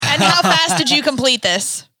And how fast did you complete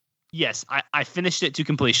this? Yes, I finished it to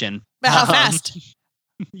completion. But how fast?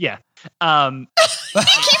 Yeah. He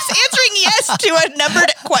keeps answering yes to a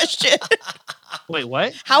numbered question. Wait,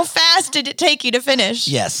 what? How fast did it take you to finish?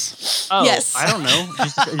 Yes. Oh, Yes. I don't know.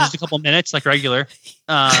 Just a couple minutes, like regular.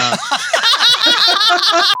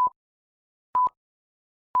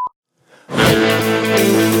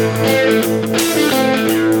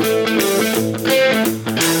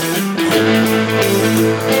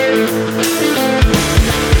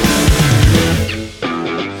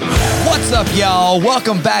 What's up, y'all?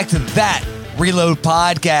 Welcome back to That Reload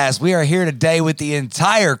Podcast. We are here today with the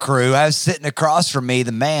entire crew. I have sitting across from me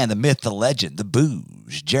the man, the myth, the legend, the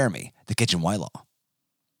booze, Jeremy, the kitchen Whitelaw.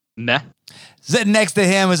 Meh. Sitting next to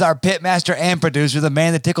him is our pitmaster and producer, the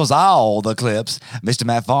man that tickles all the clips, Mr.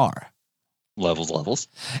 Matt Farr. Levels.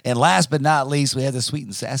 And last but not least, we have the sweet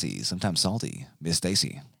and sassy, sometimes salty, Miss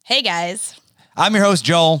Stacy. Hey, guys. I'm your host,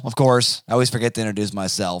 Joel, of course. I always forget to introduce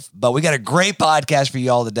myself, but we got a great podcast for you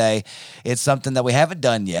all today. It's something that we haven't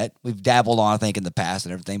done yet. We've dabbled on, I think, in the past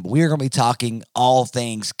and everything, but we are going to be talking all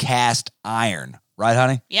things cast iron. Right,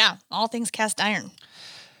 honey? Yeah, all things cast iron.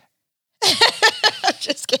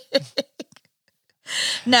 Just kidding.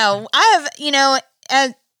 No, I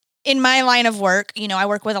have, in my line of work, I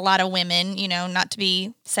work with a lot of women, not to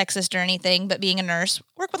be sexist or anything, but being a nurse,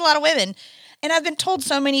 work with a lot of women. And I've been told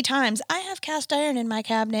so many times, I have cast iron in my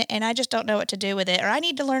cabinet and I just don't know what to do with it. Or I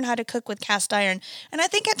need to learn how to cook with cast iron. And I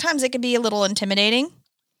think at times it can be a little intimidating.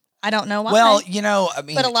 I don't know why. Well,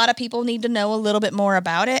 but a lot of people need to know a little bit more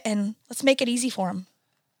about it. And let's make it easy for them.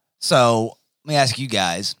 So let me ask you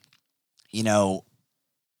guys, do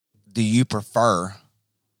you prefer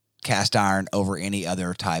cast iron over any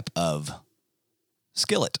other type of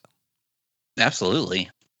skillet?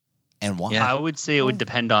 Absolutely. And why? Yeah. I would say it would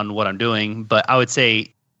depend on what I'm doing, but I would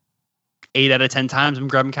say 8 out of 10 times I'm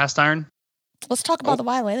grabbing cast iron. Let's talk about the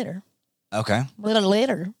why later. Okay. A little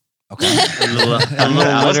later. Okay.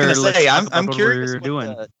 I was going to say, I'm what curious we're what doing.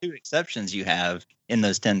 the 2 exceptions you have in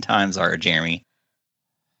those 10 times are, Jeremy.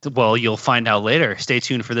 Well, you'll find out later. Stay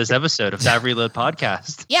tuned for this episode of That Reload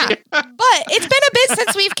Podcast. Yeah. But it's been a bit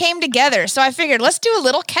since we've came together. So I figured let's do a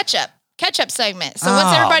little catch-up segment. So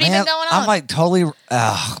what's everybody been going on? I'm like totally,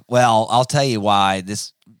 well, I'll tell you why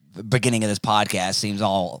this beginning of this podcast seems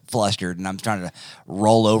all flustered and I'm trying to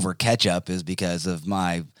roll over catch-up is because of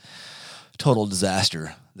my total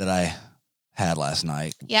disaster that I had last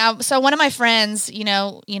night. Yeah. So one of my friends,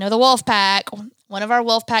 the Wolf Pack, one of our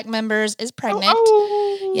Wolf Pack members is pregnant.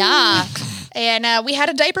 Yeah. And we had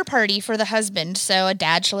a diaper party for the husband. So a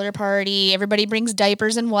dadchler party. Everybody brings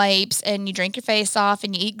diapers and wipes and you drink your face off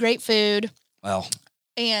and you eat great food. Well,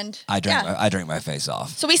 and I drank my face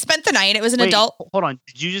off. So we spent the night. It was an Wait, adult. Hold on.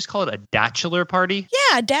 Did you just call it a bachelor party?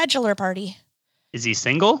 Yeah, a dadchler party. Is he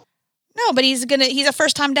single? No, but he's a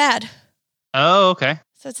first-time dad. Oh, okay.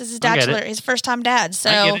 So it's his I get bachelor, it. his first time dad. I So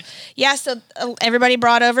get it. yeah, so everybody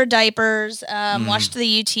brought over diapers, watched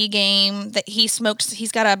the UT game. That he smoked.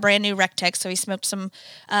 He's got a brand new Rectex, so he smoked some.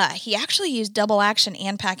 He actually used double action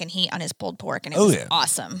and pack and heat on his pulled pork, and it was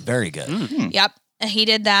awesome. Very good. Yep, he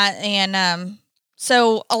did that, and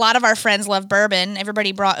so a lot of our friends love bourbon.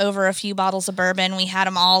 Everybody brought over a few bottles of bourbon. We had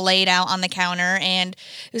them all laid out on the counter, and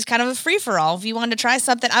it was kind of a free for all. If you wanted to try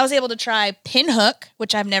something, I was able to try Pinhook,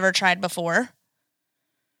 which I've never tried before.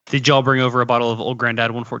 Did y'all bring over a bottle of Old Granddad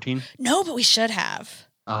 114? No, but we should have.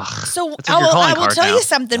 Ugh, So that's like your calling I will card tell now. you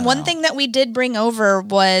something. One thing that we did bring over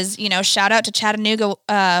was, shout out to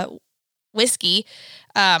Chattanooga whiskey.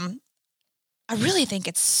 I really think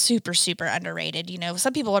it's super, super underrated.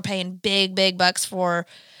 Some people are paying big bucks for,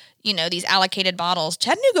 these allocated bottles.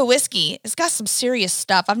 Chattanooga whiskey, it's got some serious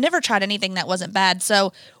stuff. I've never tried anything that wasn't bad.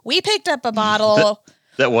 So we picked up a bottle.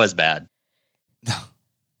 That was bad.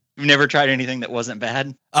 You've never tried anything that wasn't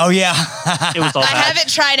bad? Oh, yeah. It was all I bad. haven't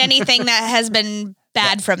tried anything that has been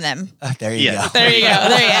bad from them. There you go. There you go.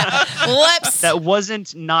 There you go. Whoops. That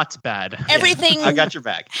wasn't not bad. Everything I got your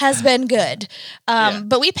back. has been good. Yeah.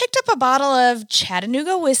 But we picked up a bottle of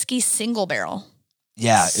Chattanooga whiskey single barrel.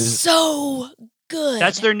 Yeah. It was, So good.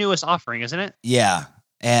 That's their newest offering, isn't it? yeah.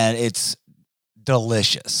 And it's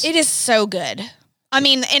delicious. It is so good. I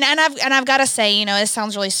mean, and I've got to say, it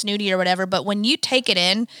sounds really snooty or whatever, but when you take it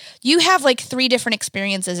in, you have like 3 different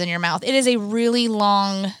experiences in your mouth. It is a really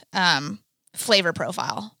long flavor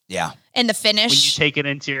profile. Yeah. And the When you finish. take it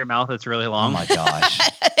into your mouth, it's really Oh, long. my gosh.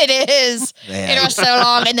 It is. Man. It was so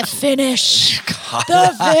long. And the finish. God.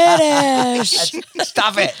 The finish.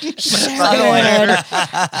 Stop it. So good.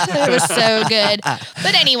 It was so good.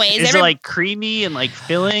 But anyways, Is it like creamy and like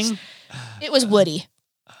filling? it was woody.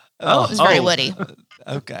 Oh, It was very woody.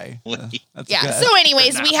 Okay. That's Yeah. good. So,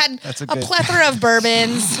 anyways, we had That's a good. plethora of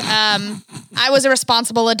bourbons. I was a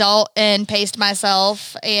responsible adult and paced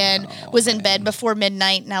myself and was in bed before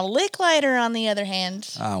midnight. Now, Lick Lighter, on the other hand,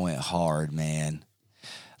 I went hard, man.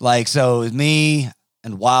 Like, so it was me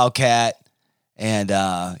and Wildcat and,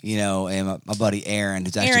 and my buddy Aaron,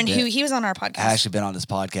 who's actually Aaron, been, he was on our podcast. actually been on this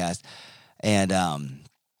podcast. And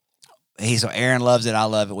so Aaron loves it. I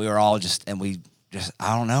love it. We were all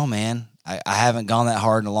I don't know, man. I haven't gone that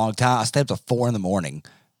hard in a long time. I stayed up to 4 a.m,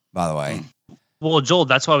 by the way. Well, Joel,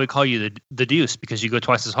 that's why we call you the Deuce, because you go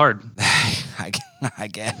twice as hard. I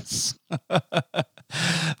guess.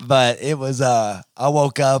 But it was, I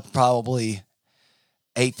woke up probably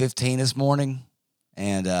 8:15 this morning.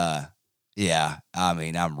 And, I'm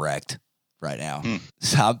wrecked right now.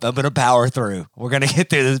 So I'm going to power through. We're going to get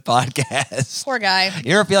through this podcast. Poor guy.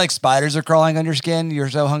 You ever feel like spiders are crawling on your skin? You're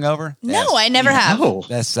so hungover? No, I never have. No,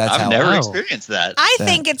 That's I've how never Oh. experienced that. I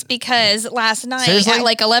think it's because last night Seriously? at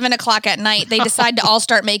like 11 o'clock at night, they decided to all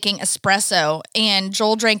start making espresso, and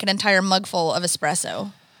Joel drank an entire mug full of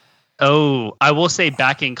espresso. Oh, I will say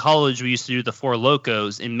back in college, we used to do the Four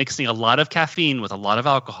Locos, and mixing a lot of caffeine with a lot of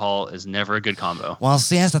alcohol is never a good combo. Well,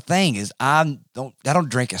 see, that's the thing is I don't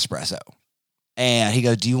drink espresso. And he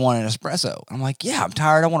goes, "Do you want an espresso?" I'm like, "Yeah, I'm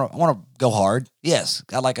tired. I want to go hard. Yes,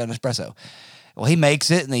 I like an espresso." Well, he makes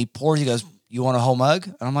it and he pours. He goes, "You want a whole mug?"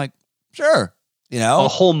 And I'm like, "Sure." A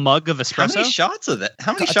whole mug of How espresso? many shots of that?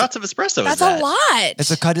 How many shots of espresso That's is that? a lot. It's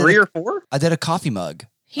a 3 or 4? I did a coffee mug.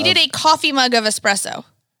 He did a coffee mug of espresso.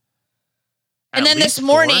 And At then this least 4.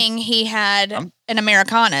 morning he had I'm- an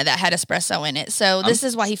Americana that had espresso in it. So this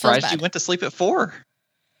is why he feels Surprised bad. you went to sleep at 4.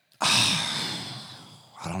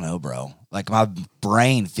 I don't know, bro. Like my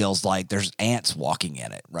brain feels like there's ants walking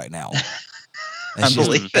in it right now. It's just,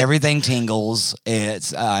 Unbelievable. everything tingles. You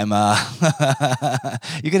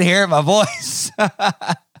can hear it in my voice.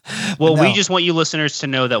 Well, No. we just want you listeners to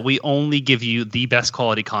know that we only give you the best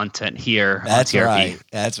quality content here That's on TRP. right.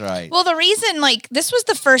 That's right. Well, the reason, like, this was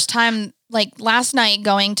the first time, like, last night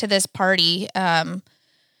going to this party, and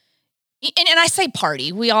I say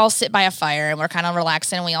party, we all sit by a fire and we're kind of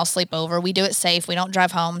relaxing and we all sleep over. We do it safe. We don't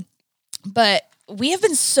drive home. But we have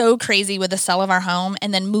been so crazy with the sale of our home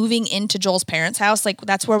and then moving into Joel's parents' house. Like,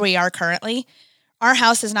 that's where we are currently. Our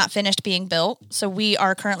house is not finished being built. So we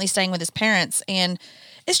are currently staying with his parents, and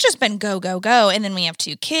it's just been go, go, go. And then we have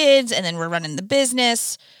 2 kids, and then we're running the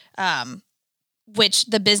business, which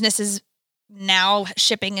the business is now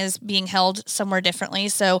shipping is being held somewhere differently.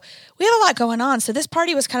 So we have a lot going on. So this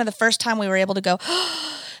party was kind of the first time we were able to go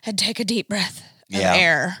and take a deep breath of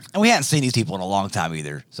air. And we hadn't seen these people in a long time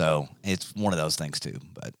either. So it's one of those things too.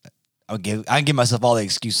 But I can give myself all the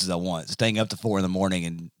excuses I want. Staying up to 4 a.m.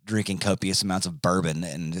 and drinking copious amounts of bourbon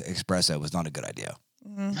and espresso was not a good idea.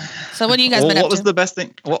 So what have you guys been What up was to? the best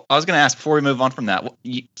thing? Well, I was going to ask before we move on from that.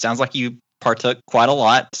 Sounds like you partook quite a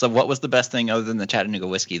lot. So what was the best thing other than the Chattanooga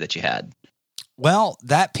whiskey that you had? Well,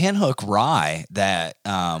 that Pinhook rye that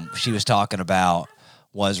she was talking about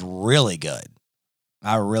was really good.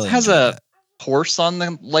 I really It has enjoyed a horse on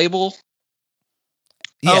the label.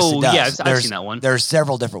 Yes, Oh, it does. yeah, I've There's- seen that one. There's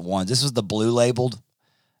several different ones. This was the blue labeled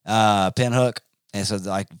Pinhook, and so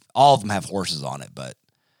like all of them have horses on it. But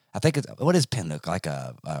I think it's what is Pinhook, like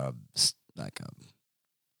a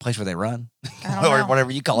place where they run, I don't or know.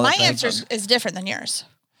 whatever you call My it. thing. answer is different than yours.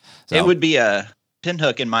 So, It would be a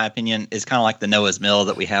Pinhook, in my opinion, is kind of like the Noah's Mill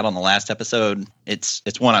that we had on the last episode. It's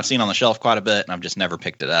one I've seen on the shelf quite a bit, and I've just never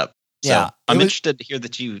picked it up. So Yeah, I'm it was- interested to hear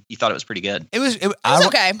that you thought it was pretty good. It was was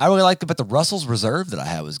okay. I really liked it, but the Russell's Reserve that I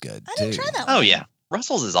had was good I too. didn't try that Oh one. yeah,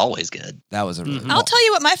 Russell's is always good. That was a really. Mhm. I'll tell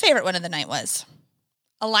you what my favorite one of the night was.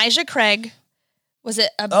 Elijah Craig. Was it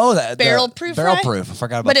a that barrel proof barrel rye? proof. I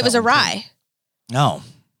forgot about. but it that was a one, too. rye. No,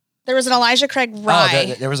 There was an Elijah Craig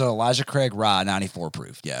rye. Oh, there was an Elijah Craig rye, 94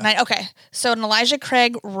 proof. Yeah, Okay. So an Elijah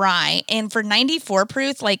Craig rye, and for 94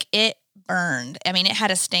 proof, like it burned. I mean, it had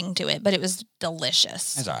a sting to it, but it was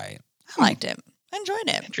delicious. that's all right. I liked it. I enjoyed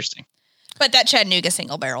it. Interesting. But that Chattanooga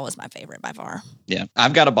single barrel was my favorite by far. Yeah,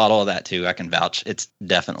 I've got a bottle of that too. I can vouch. It's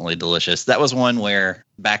definitely delicious. That was one where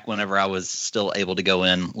back whenever I was still able to go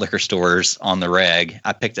in liquor stores on the reg,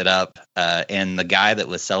 I picked it up, and the guy that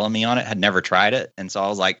was selling me on it had never tried it, and so I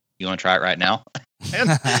was like, "You want to try it right now?" And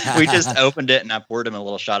we just opened it, and I poured him a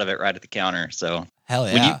little shot of it right at the counter. So Hell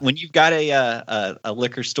yeah, when you've got a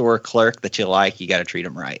liquor store clerk that you like, you got to treat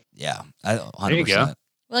them right. yeah. 100%. There you go.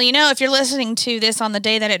 Well, if you're listening to this on the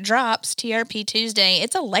day that it drops, TRP Tuesday,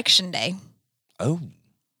 it's election day. Oh,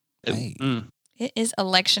 hey, Mm. It is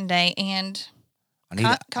election day, and I need.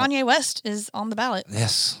 Kanye West is on the ballot.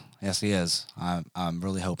 Yes, he is. I'm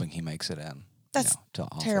really hoping he makes it in. That's to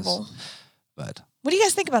office. terrible. But What do you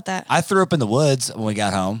guys think about that? I threw up in the woods when we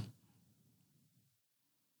got home.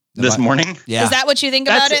 This morning? Yeah. Is that what you think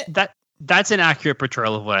about it? That's an accurate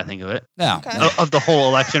portrayal of what I think of it. Yeah. Okay. Of the whole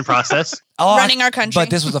election process. Oh, Running our country.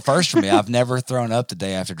 But this was the first for me. I've never thrown up the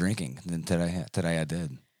day after drinking. And today I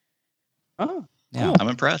did. Oh. Yeah. I'm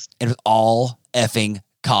impressed. It was all effing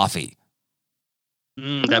coffee.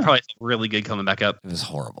 That probably felt really good coming back up. It was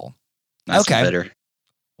horrible. Nice Okay. and bitter.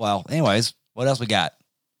 Well, anyways, what else we got?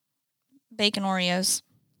 Bacon Oreos.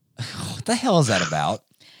 What the hell is that about?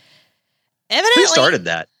 Evidently, Who started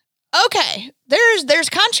that? Okay, there's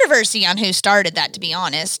controversy on who started that. To be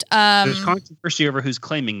honest, There's controversy over who's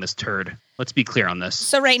claiming this turd. Let's be clear on this.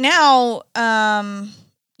 so right now,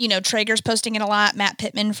 Traeger's posting it a lot. Matt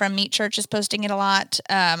Pittman from Meat Church is posting it a lot.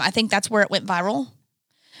 I think that's where it went viral.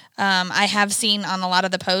 I have seen on a lot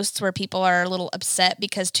of the posts where people are a little upset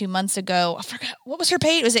because 2 months ago, I forgot what was her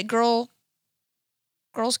page. Was it Girls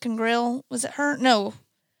Can Grill? Was it her? No.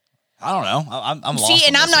 I don't know. I'm lost. See,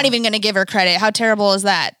 and on I'm this not one. even going to give her credit. How terrible is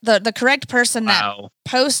that? The correct person that Wow.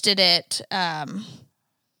 posted it.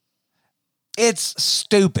 It's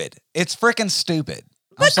stupid. It's freaking stupid.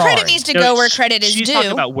 I'm But sorry. credit needs to go where credit is She's due.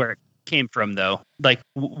 talking about where it came from, though. Like,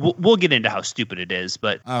 we'll get into how stupid it is,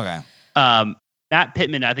 but Okay. Matt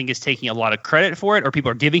Pittman, I think, is taking a lot of credit for it, or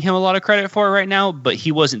people are giving him a lot of credit for it right now, but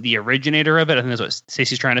he wasn't the originator of it. I think that's what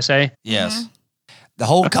Stacey's trying to say. Yes. The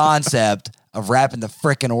whole concept of wrapping the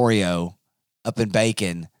frickin' Oreo up in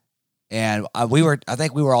bacon, and I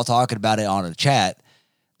think we were all talking about it on the chat.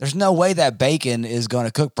 There's no way that bacon is going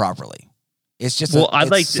to cook properly. It's just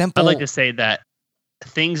I'd like simple. to say that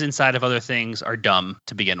things inside of other things are dumb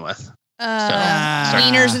to begin with.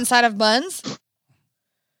 Wieners inside of buns.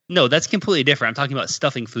 No, that's completely different. I'm talking about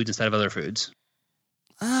stuffing foods instead of other foods.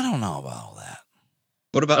 I don't know about all that.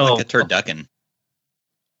 What about like a turducken?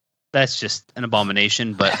 That's just an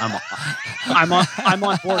abomination. But I'm on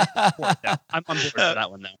board. For that. I'm on board for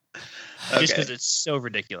that one though, just because it's so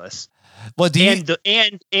ridiculous. Well,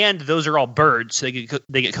 And those are all birds, so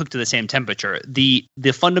they get cooked to the same temperature. The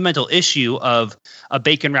fundamental issue of a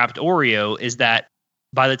bacon wrapped Oreo is that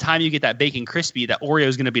by the time you get that bacon crispy, that Oreo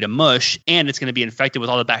is going to be to mush, and it's going to be infected with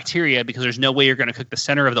all the bacteria because there's no way you're going to cook the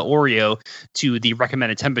center of the Oreo to the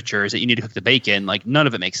recommended temperatures that you need to cook the bacon. Like, none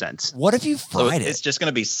of it makes sense. What if you So fried it's it? just going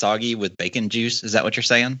to be soggy with bacon juice? Is that what you're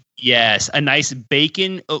saying? Yes, a nice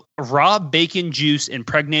bacon, raw bacon juice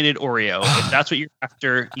impregnated Oreo. If that's what you're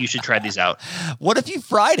after, you should try these out. What if you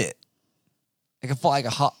fried it? Like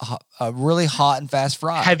a really hot and fast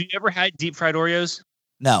fry. Have you ever had deep fried Oreos?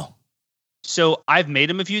 No. So I've made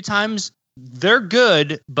them a few times. They're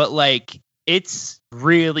good, but like it's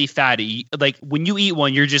really fatty. Like when you eat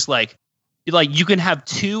one, you're just like you can have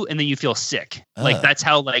two and then you feel sick. Like that's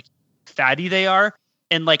how like fatty they are.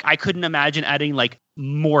 And like I couldn't imagine adding like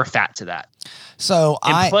more fat to that. So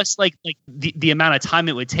And plus like the amount of time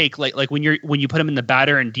it would take, like when you put them in the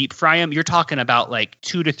batter and deep fry them, you're talking about like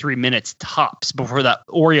 2 to 3 minutes tops before that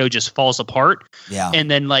Oreo just falls apart. Yeah. And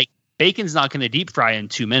then like bacon's not going to deep fry in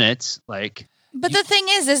 2 minutes. Like, But the thing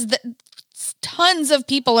is that tons of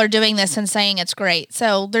people are doing this and saying it's great.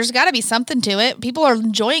 So there's got to be something to it. People are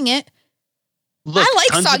enjoying it. look, I like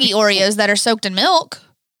tons of soggy people- Oreos that are soaked in milk.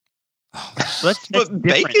 That's But different.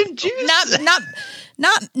 bacon juice?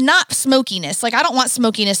 Not smokiness. Like I don't want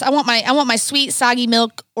smokiness. I want my sweet soggy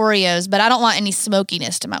milk Oreos, but I don't want any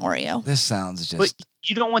smokiness to my Oreo. This sounds just. But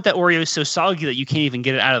you don't want that Oreo so soggy that you can't even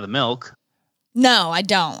get it out of the milk. No, I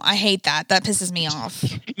don't. I hate that. That pisses me off.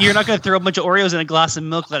 You're not going to throw a bunch of Oreos in a glass of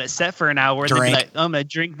milk, let it set for an hour, and then be Drink. like, oh, I'm going to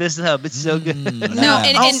drink this up. It's so good. No,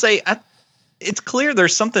 and- I'll say it's clear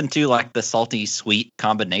there's something to like the salty sweet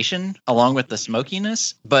combination along with the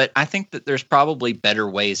smokiness, but I think that there's probably better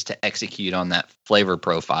ways to execute on that flavor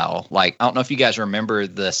profile. Like I don't know if you guys remember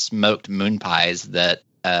the smoked moon pies that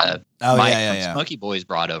Mike from Smoky Boys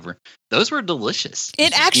brought over. Those were delicious.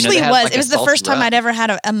 It actually they had, was. like, It a was the salty first time rub. I'd ever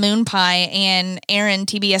had a moon pie, and Aaron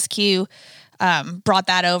TBSQ brought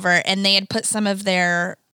that over, and they had put some of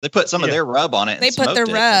their They put some of their rub on it. And They put their smoked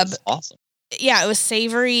it. It rub. was awesome. it was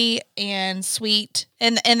savory and sweet,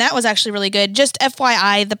 and that was actually really good. Just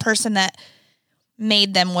FYI, the person that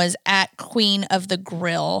made them was at Queen of the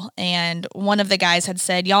Grill, and one of the guys had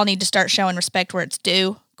said, y'all need to start showing respect where it's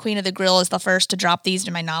due. Queen of the Grill is the first to drop these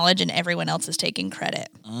to my knowledge, and everyone else is taking credit.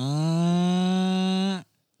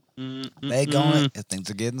 They going. Things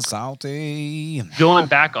are getting salty. Going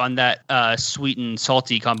back on that sweet and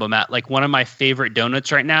salty combo, Matt, like one of my favorite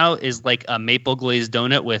donuts right now is like a maple glazed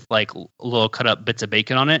donut with like little cut up bits of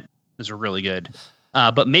bacon on it. Those are really good.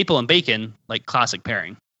 But maple and bacon, like classic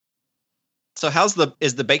pairing. So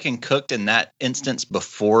is the bacon cooked in that instance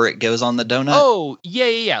before it goes on the donut? Oh,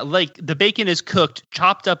 yeah. Like the bacon is cooked,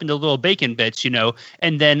 chopped up into little bacon bits,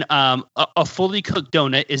 and then a fully cooked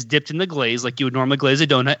donut is dipped in the glaze like you would normally glaze a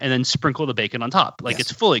donut, and then sprinkle the bacon on top. Like Yes.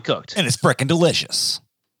 it's fully cooked. And it's frickin' delicious.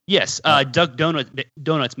 Yes, Duck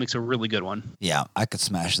Donuts makes a really good one. Yeah, I could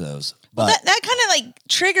smash those. Well, But that kind of like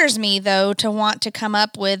triggers me though to want to come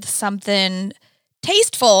up with something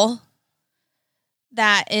tasteful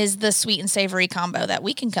that is the sweet and savory combo that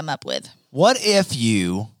we can come up with. what if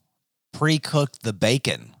you pre-cooked the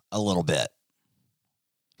bacon a little bit?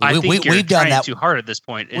 I think you're we've done trying that. too hard at this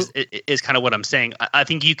point. Is kind of what I'm saying. I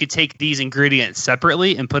think you could take these ingredients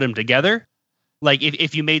separately and put them together. Like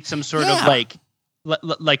if you made some sort of Yeah. like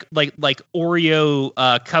Oreo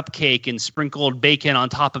cupcake and sprinkled bacon on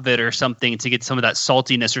top of it or something to get some of that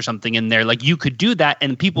saltiness or something in there. Like you could do that,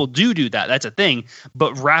 and people do that. That's a thing.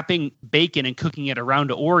 But wrapping bacon and cooking it around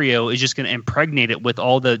a Oreo is just going to impregnate it with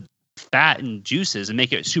all the fat and juices and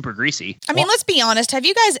make it super greasy. I mean, let's be honest. Have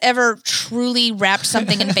you guys ever truly wrapped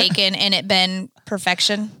something in bacon and it been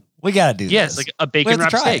perfection? We got to do Yes, this. like a bacon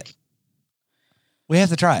wrapped try steak. it. We have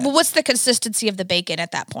to try it. Well, what's the consistency of the bacon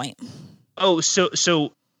at that point? Oh,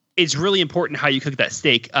 so it's really important how you cook that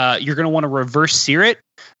steak. You're going to want to reverse sear it.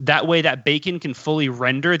 That way that bacon can fully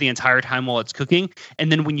render the entire time while it's cooking.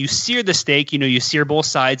 And then when you sear the steak, you sear both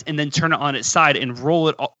sides and then turn it on its side and roll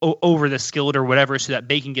it over the skillet or whatever so that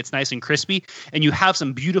bacon gets nice and crispy. And you have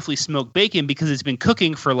some beautifully smoked bacon because it's been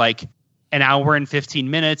cooking for like an hour and 15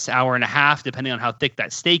 minutes, hour and a half, depending on how thick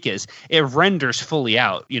that steak is. It renders fully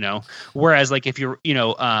out, Whereas like if you're,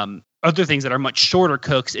 other things that are much shorter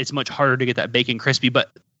cooks, it's much harder to get that bacon crispy.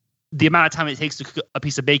 But the amount of time it takes to cook a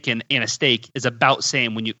piece of bacon and a steak is about the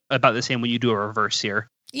same when you do a reverse sear.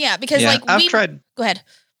 Yeah, because Yeah, like I've tried. Go ahead.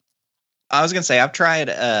 I was gonna say I've tried.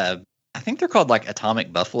 I think they're called like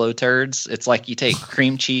atomic buffalo turds. It's like you take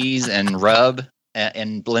cream cheese and rub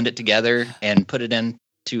and blend it together and put it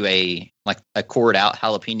into a cored out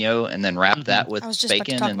jalapeno and then wrap that with I was just about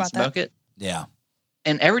to bacon talk and about smoke it. Yeah.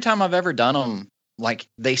 And every time I've ever done them, like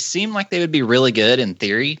they seem like they would be really good in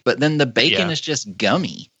theory, but then the bacon Yeah. is just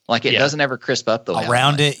gummy. Like it Yeah. doesn't ever crisp up the way I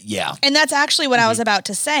Around want. it, yeah. And that's actually what I was about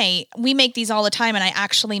to say. We make these all the time, and I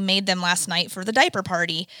actually made them last night for the diaper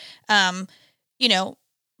party.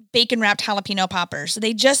 Bacon wrapped jalapeno poppers.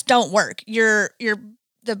 They just don't work.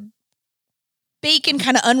 The bacon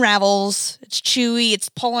kind of unravels. It's chewy. It's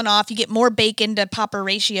pulling off. You get more bacon to popper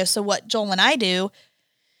ratio. So what Joel and I do,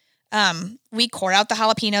 we core out the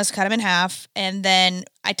jalapenos, cut them in half, and then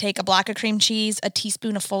I take a block of cream cheese, a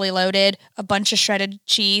teaspoon of fully loaded, a bunch of shredded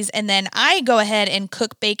cheese, and then I go ahead and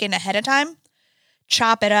cook bacon ahead of time,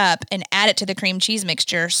 chop it up, and add it to the cream cheese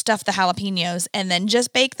mixture, stuff the jalapenos, and then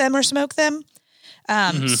just bake them or smoke them.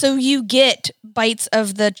 So you get bites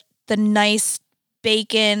of the nice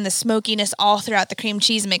bacon, the smokiness all throughout the cream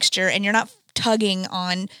cheese mixture, and you're not tugging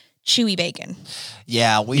on chewy bacon.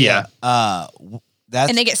 Yeah, that's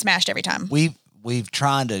And they get smashed every time. we've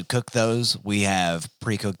tried to cook those. We have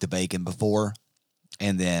pre-cooked the bacon before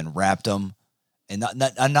and then wrapped them and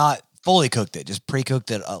not fully cooked it, just pre-cooked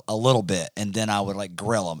it a little bit, and then I would like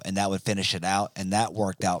grill them, and that would finish it out, and that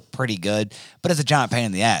worked out pretty good. But it's a giant pain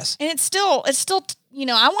in the ass. And it's still,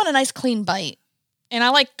 I want a nice clean bite, and I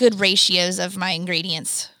like good ratios of my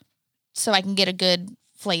ingredients so I can get a good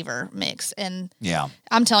flavor mix. And Yeah,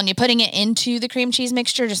 I'm telling you, putting it into the cream cheese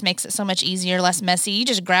mixture just makes it so much easier, less messy. You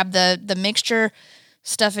just grab the mixture,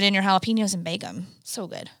 stuff it in your jalapenos, and bake them. So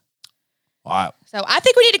good. all right. So I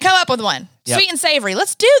think we need to come up with one. Yep. Sweet and savory.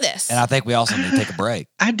 Let's do this. And I think we also need to take a break.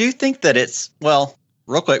 I do think that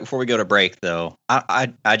real quick before we go to break though,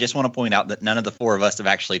 I just want to point out that none of the four of us have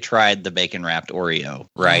actually tried the bacon wrapped Oreo,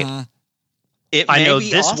 right? Mhm. It I may know be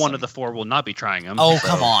this awesome. one of the four will not be trying them. Oh, so-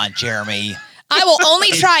 come on, Jeremy. I will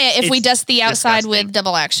only try it if we it's dust the outside disgusting. with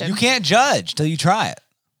double action. You can't judge till you try it.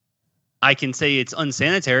 I can say it's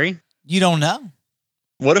unsanitary. You don't know.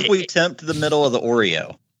 What if we tempt the middle of the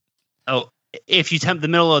Oreo? Oh, if you tempt the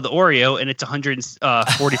middle of the Oreo and it's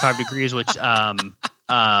 145 degrees, which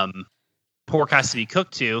pork has to be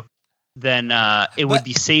cooked to, then it would But-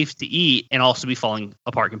 be safe to eat and also be falling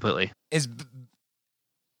apart completely.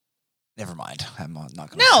 Never mind. I'm not going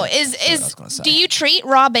to. No, do you treat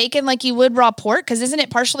raw bacon like you would raw pork? Because isn't it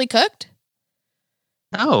partially cooked?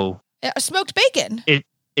 No, Smoked bacon.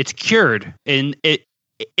 it's cured, and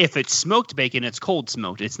if it's smoked bacon, it's cold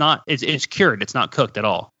smoked. It's not. It's cured. It's not cooked at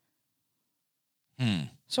all.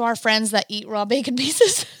 So our friends that eat raw bacon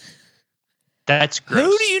pieces. That's gross.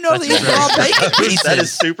 Who do you know That's that eats gross. raw bacon pieces? That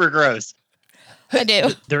is super gross. I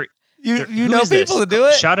do. They're- You who know is this? people that do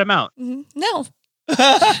it? Shout them out. Mhm. No.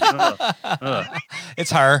 Ugh, ugh.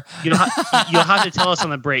 It's her. You'll have to tell us on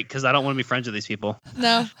the break because I don't want to be friends with these people.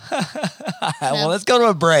 No. Well, let's go to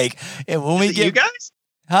a break. And when we Is it get you guys?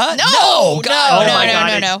 Huh? No, God. Oh no, my no, God,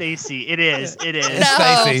 no, it's no. Stacy. It is. It is. It's Stacy.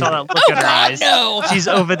 I saw that look Oh, in her God, eyes. no. She's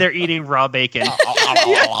over there eating raw bacon.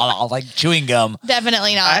 Like chewing gum.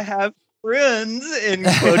 Definitely I not. have friends in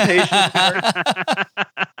quotation marks.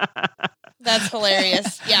 That's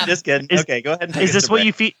hilarious. Yeah. Just kidding. Is- Okay, go ahead and take Is us this to what break.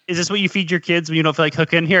 you feed? Is this what you feed your kids when you don't feel like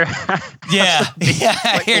cooking? Here, Yeah. Yeah.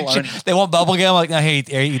 Like Here, lunch. they want bubble gum. Like, no, here,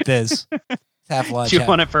 eat this. It's half lunch. chew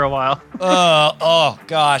on it for a while. Oh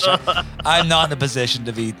gosh. I'm not in a position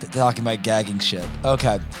to be talking about gagging shit.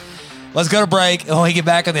 Okay. Let's go to break. And when we get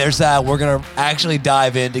back on the other side, we're going to actually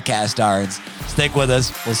dive into cast irons. Stick with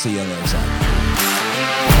us. We'll see you on the other side.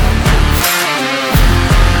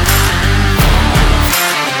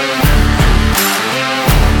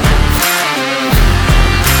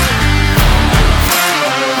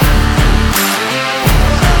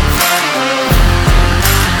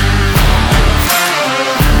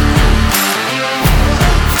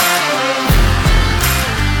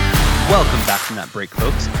 Welcome back from that break,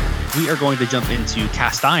 folks. We are going to jump into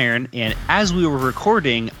cast iron, and as we were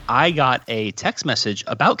recording, I got a text message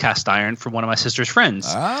about cast iron from one of my sister's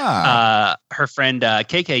friends. Her friend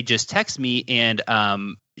KK just texted me, and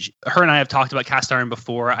her and I have talked about cast iron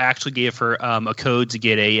before. I actually gave her a code to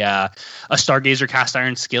get a Stargazer cast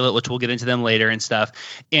iron skillet, which we'll get into them later and stuff.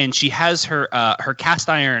 And she has her cast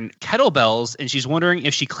iron kettlebells, and she's wondering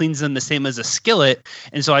if she cleans them the same as a skillet.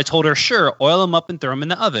 And so I told her, sure, oil them up and throw them in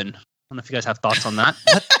the oven. I don't know if you guys have thoughts on that.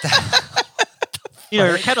 What the? You know,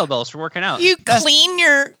 your kettlebells for working out. You clean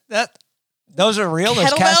your. Those are real?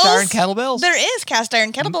 There's cast iron kettlebells? There is cast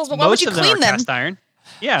iron kettlebells, but why would Most you of them clean are them? cast iron.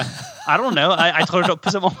 Yeah, I don't know. I told her to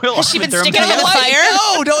put some oil. Has she on been it, throw 'em sticking in them in the oven.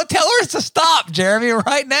 fire? No, don't tell her to stop, Jeremy,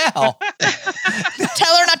 right now.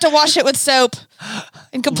 Tell her not to wash it with soap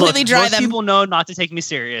and completely Look, dry most them. people know not to take me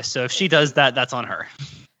serious, so if she does that, that's on her.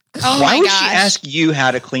 Oh Why my would gosh. she ask you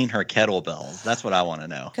how to clean her kettlebells? That's what I want to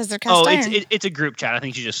know. Because they're cast iron. It's a group chat. I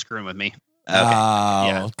think she's just screwing with me. Okay.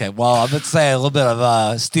 Oh, okay. Well, I would say a little bit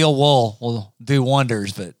of steel wool will do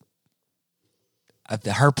wonders, but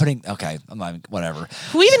her putting I'm not even, whatever.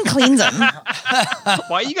 Who even cleans them? Why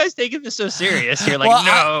are you guys taking this so serious? You're like, Well,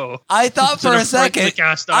 no. I thought It's for an a affront to the second,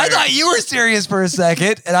 cast I iron. thought you were serious for a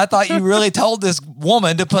second, and I thought you really told this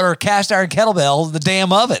woman to put her cast iron kettlebell in the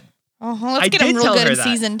damn oven. Let's I get them did real tell good her and that.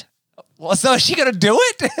 seasoned. Well, so is she gonna do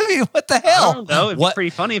it? I mean, what the I hell? don't know. It'd be pretty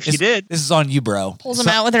funny if she did. This is on you, bro. Pulls them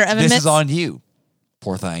out with her oven This mitts. is on you.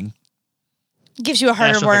 Poor thing. Gives you a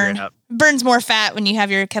harder she'll figure it burn. out. Burns more fat when you have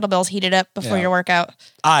your kettlebells heated up before Yeah. your workout.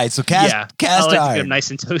 All right, so I cast like to get them iron. nice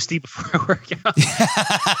and toasty before I work out.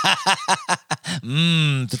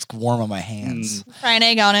 It's warm on my hands. Fry an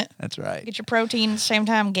egg on it. That's right. Get your protein at the same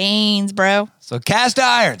time. Gains, bro. So cast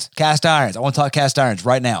irons. I want to talk cast irons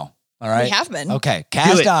right now. All right. We have been. Okay,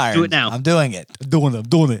 cast it. irons. Do it now. I'm doing it. I'm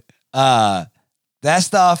doing it. That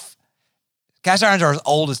stuff. Cast irons are as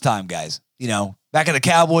old as time, guys. You know, back in the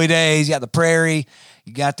cowboy days, you got the prairie.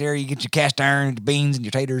 You got there, you get your cast iron, your beans and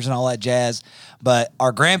your taters and all that jazz. But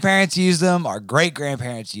our grandparents used them. Our great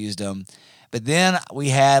grandparents used them. But then we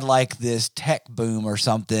had like this tech boom or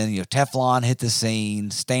something. You know, Teflon hit the scene,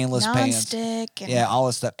 stainless pans. Non-stick. And Yeah, all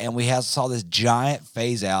this stuff. And we saw this giant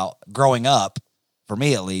phase out growing up, for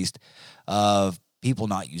me at least, of people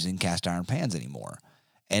not using cast iron pans anymore.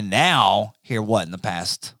 And now, here, what, in the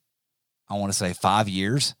past, I want to say 5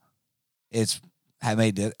 years, it's have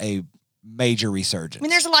made a major resurgence. I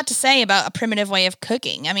mean, there's a lot to say about a primitive way of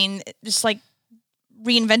cooking. I mean, just like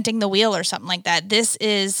reinventing the wheel or something like that. This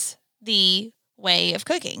is the way of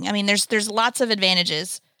cooking. I mean, there's lots of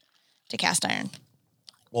advantages to cast iron.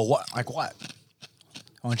 Well, what? Like what?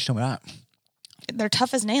 Why don't you tell me that? They're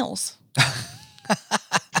tough as nails.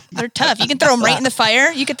 They're tough. You can throw them right in the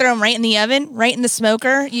fire. You can throw them right in the oven, right in the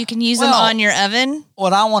smoker. You can use them Well, on your oven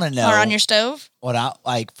What I want to know, or on your stove, what I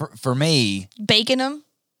like for me, baking them.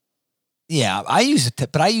 yeah, I use a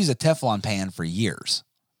Teflon pan for years.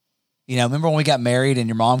 You know, remember when we got married and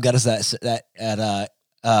your mom got us that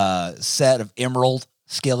set of Emerald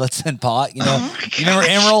skillets and pot? You know, you remember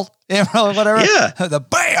Emerald, whatever. Yeah. The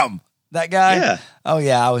bam, that guy. Yeah. Oh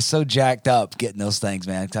yeah, I was so jacked up getting those things,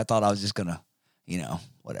 man. 'Cause I thought I was just gonna,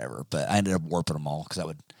 whatever. But I ended up warping them all because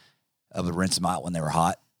I would rinse them out when they were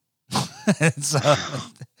hot. So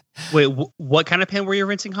Wait, what kind of pan were you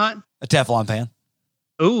rinsing hot? a Teflon pan,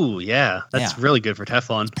 Oh, yeah. That's Yeah. really good for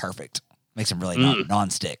Teflon. perfect. Makes them really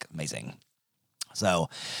non-stick. Amazing. So,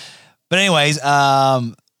 but anyways,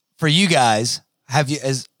 for you guys,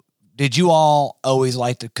 did you all always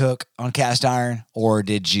like to cook on cast iron, or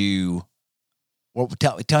did you Well,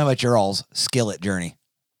 tell me about your all's skillet journey,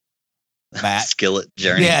 Matt. Skillet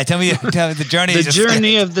journey. Yeah, tell me the journey. The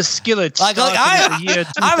journey of the skillet. Like, look, started in the year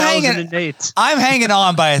I'm hanging- 2008. I'm hanging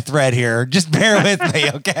on by a thread here. Just bear with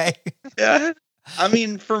me, okay? Yeah. I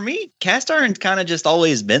mean, for me, cast iron's kind of just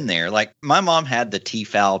always been there. Like my mom had the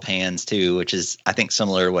Tefal pans too, which is I think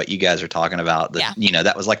similar to what you guys are talking about. Yeah. You know,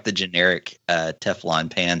 that was like the generic Teflon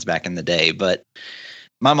pans back in the day. But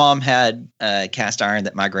my mom had cast iron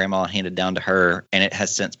that my grandma handed down to her, and it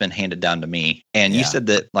has since been handed down to me. And you Yeah. said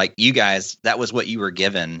that like you guys, that was what you were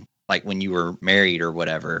given, like when you were married or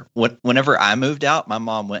whatever. Whenever I moved out, my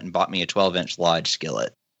mom went and bought me a 12-inch Lodge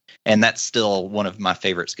skillet. And that's still one of my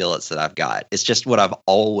favorite skillets that I've got. It's just what I've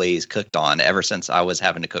always cooked on ever since I was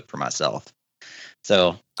having to cook for myself.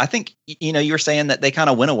 So I think, you know, you were saying that they kind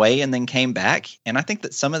of went away and then came back. And I think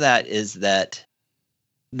that some of that is that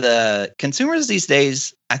the consumers these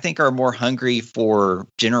days, I think, are more hungry for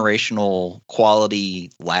generational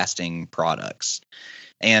quality, lasting products.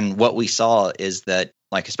 And what we saw is that,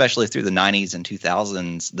 like, especially through the 90s and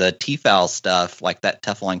 2000s, the Tefal stuff, like that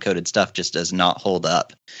Teflon coated stuff, just does not hold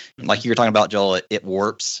up. Like you were talking about, Joel, it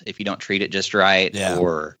warps if you don't treat it just right. Yeah.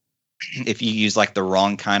 Or if you use like the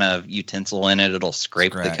wrong kind of utensil in it, it'll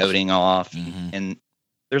scrape the Scratch. coating off. Mhm. And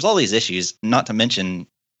there's all these issues, not to mention,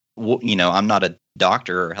 you know, I'm not a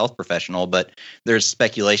doctor or health professional, but there's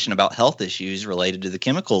speculation about health issues related to the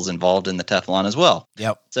chemicals involved in the Teflon as well.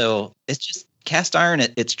 Yep. So it's just cast iron.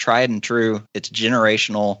 It's tried and true. It's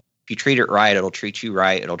generational. If you treat it right, it'll treat you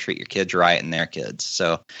right. It'll treat your kids right and their kids.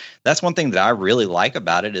 So that's one thing that I really like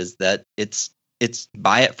about it is that it's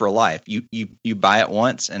buy it for life. You buy it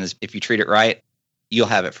once, and if you treat it right, you'll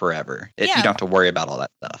have it forever. Yeah. You don't have to worry about all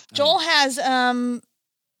that stuff. Joel has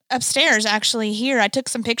upstairs actually here. I took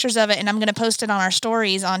some pictures of it and I'm going to post it on our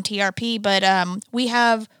stories on TRP. But we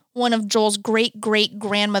have one of Joel's great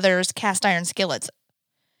grandmother's cast iron skillets.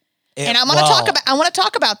 And I want to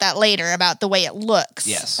talk about that later, about the way it looks.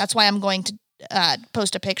 Yes. That's why I'm going to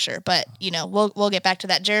post a picture. But you know, we'll get back to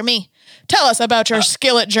that. Jeremy, tell us about your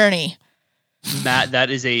skillet journey. Matt, that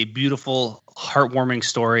is a beautiful, heartwarming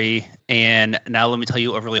story. And now let me tell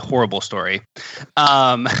you a really horrible story.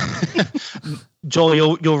 Joel,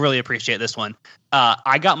 you'll really appreciate this one.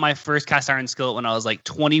 I got my first cast iron skillet when I was like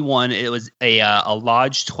 21. It was a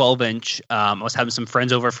Lodge 12-inch. I was having some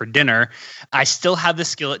friends over for dinner. I still have the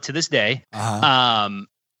skillet to this day. Uh-huh.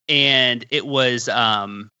 And it was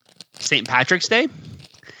St. Patrick's Day.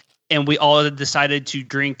 And we all decided to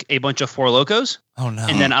drink a bunch of Four Locos. Oh no.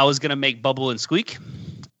 And then I was going to make Bubble and Squeak.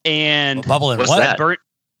 And Bubble and What's what? that?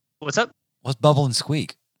 What's up? What's Bubble and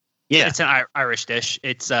Squeak? Yeah. It's an Irish dish.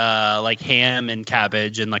 It's like ham and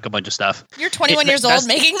cabbage and like a bunch of stuff. You're 21 years that's- old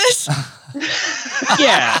making this?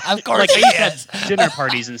 Yeah, Of course like I he used to is. have dinner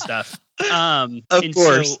parties and stuff. Of And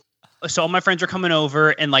course. So all my friends were coming over,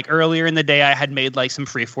 and like earlier in the day, I had made like some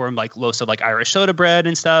freeform like loaves of like Irish soda bread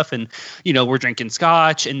and stuff, and you know we're drinking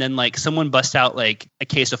scotch, and then like someone busts out like a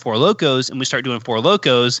case of Four Locos, and we start doing Four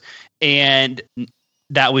Locos, and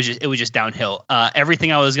it was just downhill.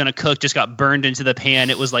 Everything I was gonna cook just got burned into the pan.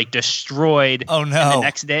 It was like destroyed. Oh no. And the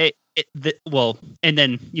next day, and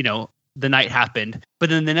then you know the night happened, but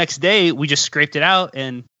then the next day we just scraped it out,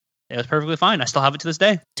 and it was perfectly fine. I still have it to this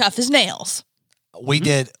day. Tough as nails. We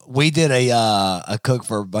did a cook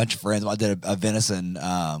for a bunch of friends. I did a venison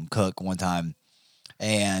cook one time,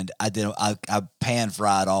 and I pan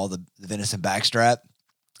fried all the venison backstrap,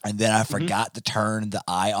 and then I forgot to turn the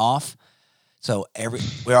eye off. So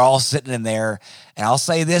we're all sitting in there, and I'll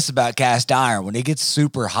say this about cast iron: when it gets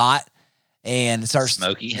super hot and it starts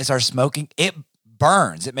smoking, it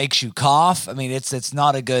burns. It makes you cough. I mean, it's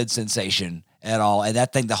not a good sensation at all. And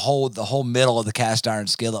that thing, the whole middle of the cast iron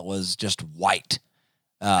skillet was just white.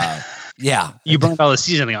 Yeah. You burned all the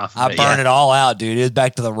seasoning off. I burned it all out, dude. It was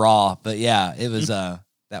back to the raw. But yeah, it was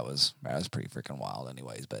that was pretty freaking wild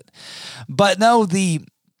anyways. But no,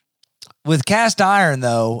 with cast iron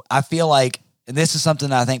though, I feel like, and this is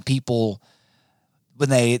something I think people when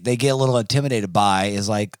they get a little intimidated by, is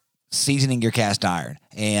like seasoning your cast iron.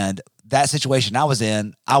 And that situation I was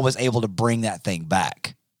in, I was able to bring that thing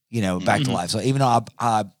back, back to life. So even though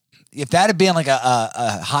if that had been like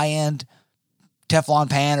a high-end Teflon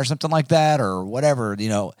pan or something like that or whatever,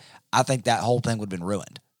 I think that whole thing would have been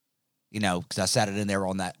ruined, because I sat it in there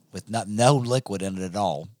on that with no liquid in it at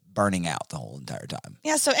all, burning out the whole entire time.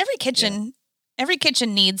 Yeah. So every kitchen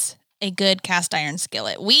needs a good cast iron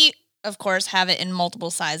skillet. We, of course, have it in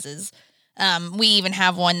multiple sizes. We even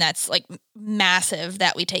have one that's like massive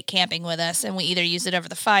that we take camping with us, and we either use it over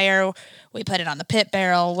the fire, we put it on the pit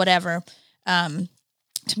barrel, whatever, to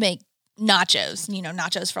make nachos,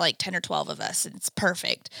 nachos for like 10 or 12 of us. It's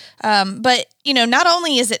perfect. But, not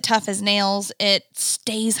only is it tough as nails, it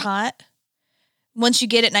stays hot. Once you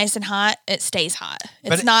get it nice and hot, it stays hot.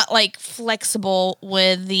 It's not like flexible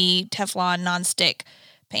with the Teflon nonstick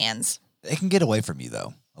pans. It can get away from you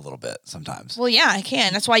though a little bit sometimes. Well, yeah, I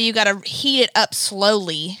can. That's why you got to heat it up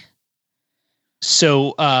slowly.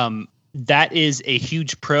 So that is a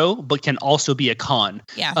huge pro, but can also be a con.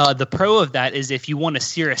 Yeah. The pro of that is if you want to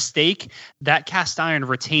sear a steak, that cast iron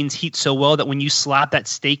retains heat so well that when you slap that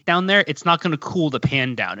steak down there, it's not going to cool the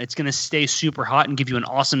pan down. It's going to stay super hot and give you an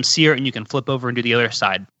awesome sear, and you can flip over and do the other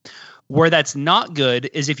side. Where that's not good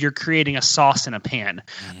is if you're creating a sauce in a pan.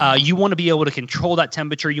 You want to be able to control that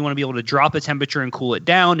temperature. You want to be able to drop the temperature and cool it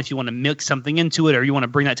down if you want to mix something into it, or you want to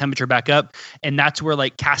bring that temperature back up. And that's where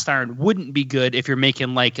like cast iron wouldn't be good if you're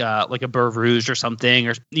making like a beurre rouge or something,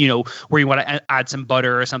 or where you want to add some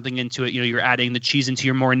butter or something into it. You're adding the cheese into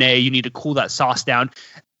your Mornay. You need to cool that sauce down.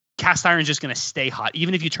 Cast iron is just going to stay hot.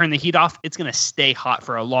 Even if you turn the heat off, it's going to stay hot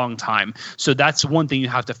for a long time. So that's one thing you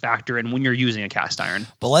have to factor in when you're using a cast iron.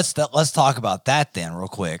 But let's talk about that then real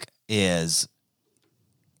quick. Is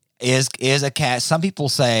a cast? Some people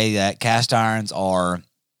say that cast irons are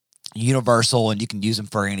universal and you can use them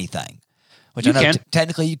for anything, which I know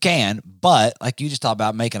technically you can. But like you just talked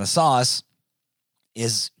about making a sauce,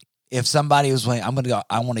 is if somebody was like, I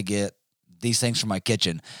want to get these things for my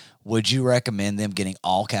kitchen. Would you recommend them getting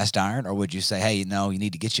all cast iron, or would you say, hey, no, you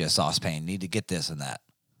need to get you a saucepan, you need to get this and that?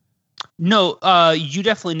 No, you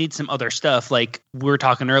definitely need some other stuff. Like we were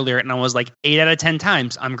talking earlier, and I was like 8 out of 10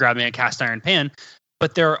 times I'm grabbing a cast iron pan,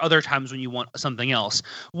 but there are other times when you want something else,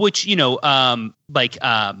 which,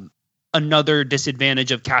 another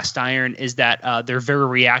disadvantage of cast iron is that they're very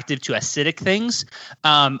reactive to acidic things.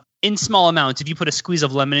 In small amounts, if you put a squeeze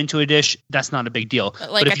of lemon into a dish, that's not a big deal.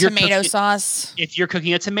 Like a tomato sauce. If you're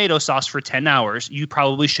cooking a tomato sauce for 10 hours, you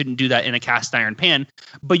probably shouldn't do that in a cast iron pan,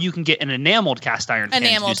 but you can get an enameled cast iron pan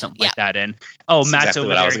to do something like that in. Oh, that's Matt's exactly over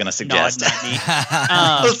what there I was going to suggest.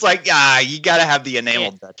 I was like, you got to have the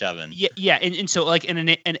enameled Dutch oven. Yeah. And so like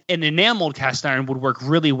an enameled cast iron would work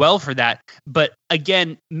really well for that. But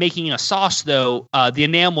again, making a sauce though, the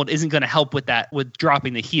enameled isn't going to help with that, with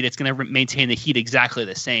dropping the heat. It's going to maintain the heat exactly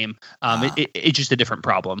the same. It's just a different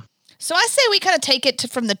problem. So I say we kind of take it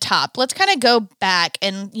from the top. Let's kind of go back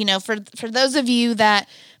and, for those of you that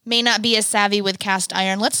may not be as savvy with cast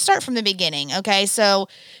iron, let's start from the beginning. Okay. So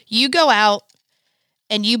you go out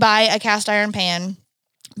and you buy a cast iron pan,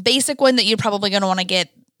 basic one that you're probably going to want to get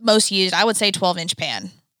most used. I would say 12-inch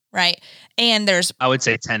pan, right? And I would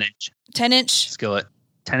say 10-inch. 10-inch skillet.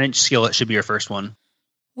 10-inch skillet should be your first one.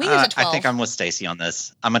 We use a 12. I think I'm with Stacy on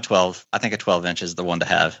this. I'm a 12. I think a 12-inch is the one to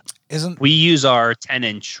have. We use our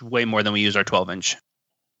 10-inch way more than we use our 12-inch.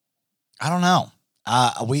 I don't know.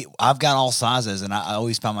 I've got all sizes, and I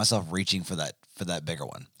always find myself reaching for that bigger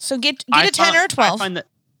one. So get a 10 or a 12.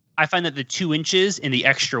 I find that the 2 inches and the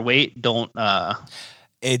extra weight don't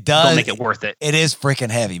make it worth it. It is freaking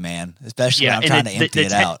heavy, man. Especially when I'm trying to empty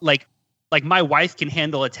it out. Like my wife can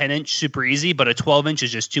handle a 10-inch super easy, but a 12-inch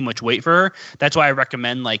is just too much weight for her. That's why I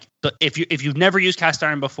recommend if you've never used cast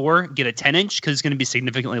iron before, get a 10-inch because it's going to be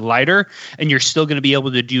significantly lighter, and you're still going to be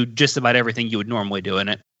able to do just about everything you would normally do in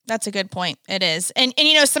it. That's a good point. It is, and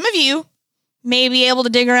some of you may be able to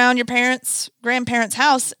dig around your grandparents'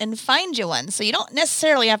 house and find you one, so you don't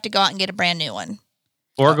necessarily have to go out and get a brand new one.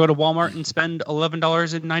 Or go to Walmart and spend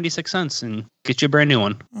 $11.96 and get you a brand new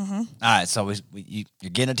one. Mm-hmm. All right, so you're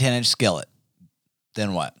getting a 10-inch skillet.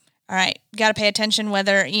 Then what? All right, got to pay attention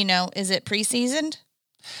whether, is it pre-seasoned?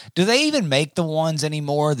 Do they even make the ones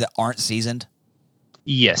anymore that aren't seasoned?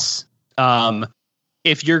 Yes.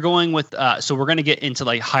 If you're going with, so we're going to get into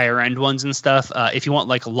like higher end ones and stuff. If you want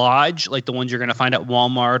like Lodge, like the ones you're going to find at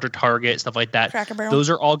Walmart or Target, stuff like that, Cracker Barrel. Those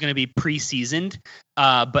are all going to be pre-seasoned.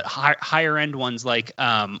 But higher end ones like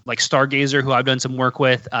Stargazer, who I've done some work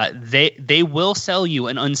with, they will sell you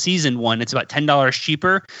an unseasoned one. It's about $10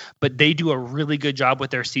 cheaper, but they do a really good job with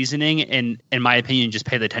their seasoning. And in my opinion, just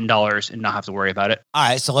pay the $10 and not have to worry about it. All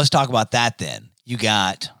right, so let's talk about that then. You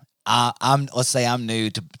got, let's say I'm new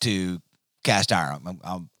to cast iron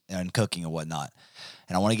and cooking and whatnot,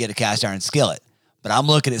 and I want to get a cast iron skillet, but I'm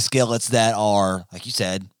looking at skillets that are, like you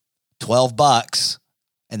said, $12,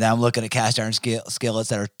 and then I'm looking at cast iron skillets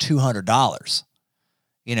that are $200.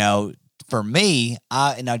 For me,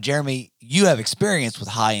 now Jeremy, you have experience with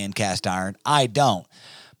high end cast iron. I don't,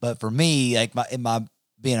 but for me, like my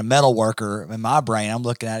being a metal worker, in my brain, I'm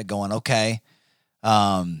looking at it going, okay,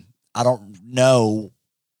 I don't know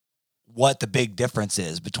what the big difference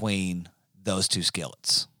is between those two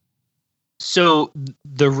skillets. So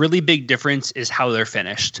the really big difference is how they're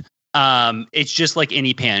finished. It's just like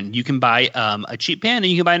any pan. You can buy a cheap pan and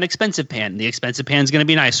you can buy an expensive pan. The expensive pan is going to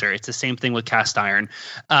be nicer. It's the same thing with cast iron.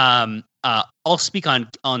 I'll speak on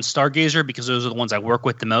Stargazer because those are the ones I work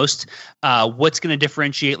with the most. What's going to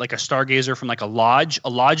differentiate like a Stargazer from like a Lodge? A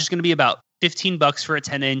Lodge is going to be about $15 for a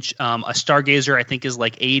 10-inch. A Stargazer I think is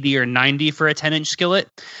like 80 or 90 for a 10-inch skillet.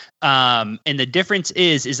 And the difference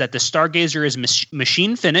is that the Stargazer is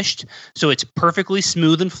machine finished, so it's perfectly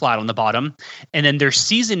smooth and flat on the bottom. And then their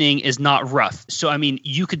seasoning is not rough. So I mean,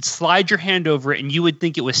 you could slide your hand over it and you would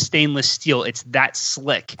think it was stainless steel. It's that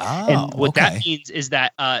slick. And what that means is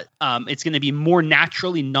that it's going to be more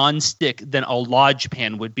naturally non-stick than a Lodge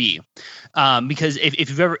pan would be. Because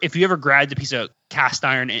if you ever grabbed a piece of cast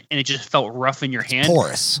iron and it just felt rough in your hand,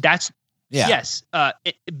 porous. Yes,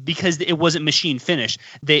 because it wasn't machine finished.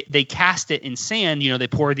 They cast it in sand. They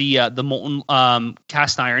pour the molten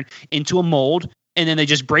cast iron into a mold, and then they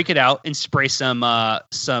just break it out and spray some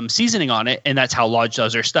seasoning on it, and that's how Lodge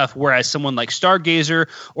does their stuff. Whereas someone like Stargazer,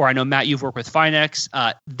 or I know Matt, you've worked with Finex,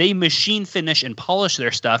 they machine finish and polish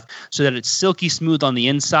their stuff so that it's silky smooth on the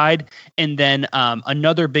inside. And then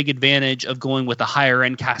another big advantage of going with a higher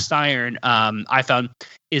end cast iron, I found,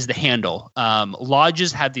 is the handle.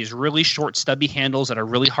 Lodges have these really short, stubby handles that are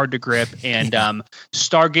really hard to grip, and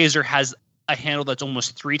Stargazer has a handle that's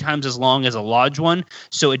almost 3 times as long as a Lodge one,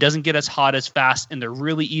 so it doesn't get as hot as fast, and they're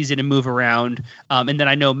really easy to move around. And then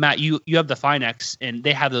I know, Matt, you have the Finex, and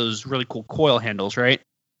they have those really cool coil handles, right?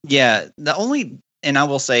 Yeah, and I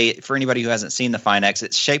will say, for anybody who hasn't seen the Finex,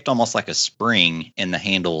 it's shaped almost like a spring in the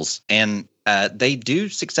handles, and they do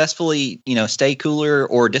successfully, stay cooler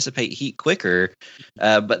or dissipate heat quicker,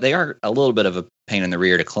 but they are a little bit of a pain in the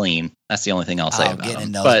rear to clean. That's the only thing I'll say about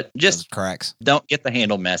them. But just don't get the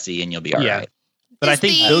handle messy, and you'll be all right. But I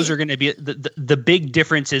think those are going to be the big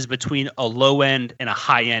differences between a low end and a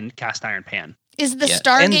high end cast iron pan. Is the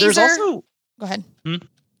Stargazer? And there's also, go ahead.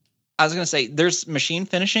 I was going to say there's machine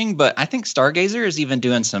finishing, but I think Stargazer is even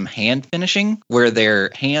doing some hand finishing where they're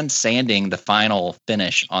hand sanding the final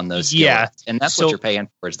finish on those skillets. Yeah, and that's what you're paying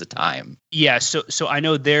for is the time. Yeah, so I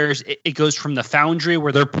know it goes from the foundry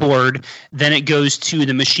where they're poured, then it goes to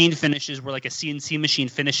the machine finishes where like a CNC machine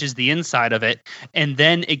finishes the inside of it, and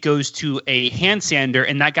then it goes to a hand sander,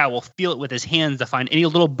 and that guy will feel it with his hands to find any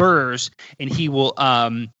little burrs, and he will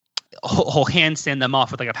he'll hand sand them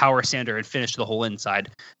off with like a power sander and finish the whole inside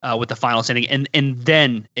with the final sanding, and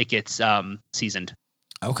then it gets seasoned.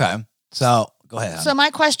 Okay, so go ahead. So my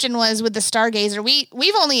question was with the Stargazer,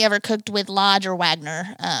 we've only ever cooked with Lodge or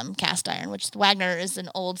Wagner cast iron, which Wagner is an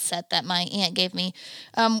old set that my aunt gave me.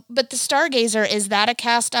 But the Stargazer, is that a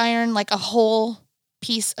cast iron, like a whole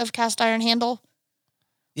piece of cast iron handle?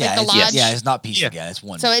 Yeah, like the Lodge? it's not piece again. It's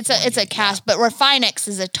one. So it's a cast, but Finex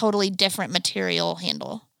is a totally different material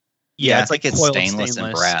handle. Yeah, it's like it's stainless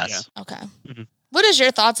and brass. Yeah. Okay. Mm-hmm. What is your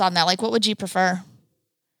thoughts on that? Like, what would you prefer?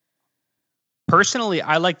 Personally,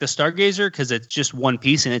 I like the Stargazer because it's just one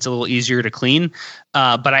piece and it's a little easier to clean.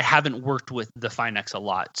 But I haven't worked with the Finex a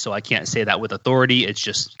lot, so I can't say that with authority. It's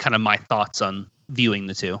just kind of my thoughts on viewing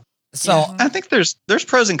the two. So I think there's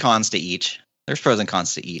pros and cons to each.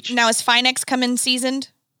 Now, is Finex coming seasoned?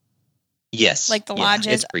 Yes. Like the Lodge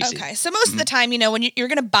is? Okay. So most of the time, when you're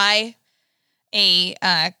going to buy a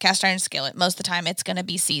cast iron skillet, most of the time it's going to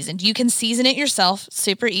be seasoned. You can season it yourself.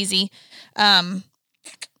 Super easy. Hang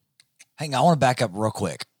on, I want to back up real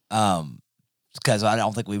quick because I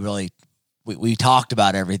don't think we talked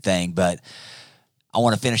about everything, but I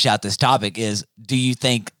want to finish out this topic is, do you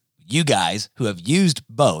think, you guys who have used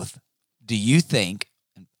both, do you think,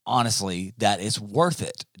 honestly, that it's worth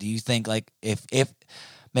it? Do you think, like, if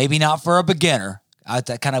maybe not for a beginner,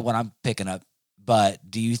 that's kind of what I'm picking up, but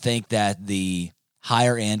do you think that the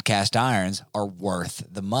higher end cast irons are worth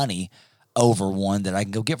the money over one that I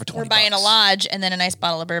can go get for $20? We're buying a Lodge and then a nice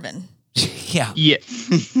bottle of bourbon. Yeah.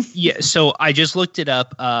 So I just looked it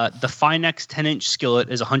up. The Finex 10-inch skillet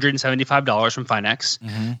is $175 from Finex.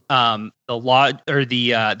 Mm-hmm. The Lodge or the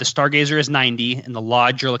Stargazer is $90, and the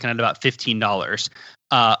Lodge you're looking at about $15.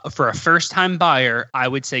 For a first-time buyer, I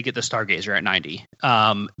would say get the Stargazer at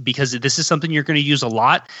 $90 because this is something you're going to use a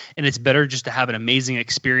lot, and it's better just to have an amazing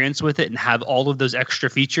experience with it and have all of those extra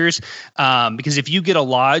features. Because if you get a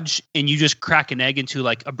Lodge and you just crack an egg into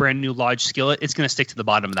like a brand new Lodge skillet, it's going to stick to the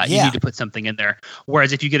bottom of that. Yeah. You need to put something in there.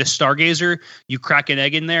 Whereas if you get a Stargazer, you crack an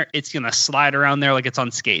egg in there, it's going to slide around there like it's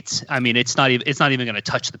on skates. I mean, it's not even going to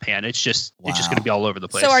touch the pan. It's just going to be all over the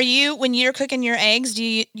place. So when you're cooking your eggs, do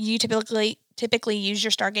you typically use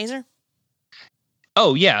your Stargazer?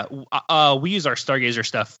 Oh yeah, we use our Stargazer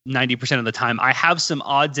stuff 90% of the time. I have some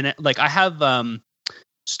odds in it. Like I have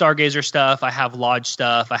Stargazer stuff. I have Lodge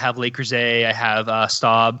stuff. I have Le Creuset. I have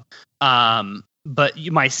Staub. But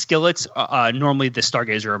my skillets, normally the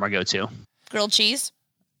Stargazer are my go-to. Grilled cheese.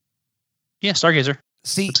 Yeah, Stargazer.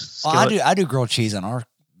 See, Skillet. I do grilled cheese in our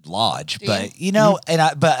lodge, Do but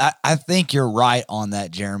I think you're right on that,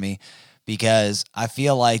 Jeremy, because I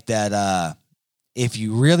feel like that if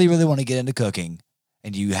you really, really want to get into cooking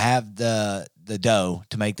and you have the dough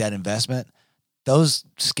to make that investment, those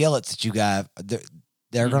skillets that you got,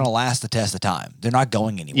 they're going to last the test of time. They're not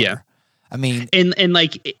going anywhere. Yeah. I mean, and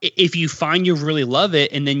like if you find you really love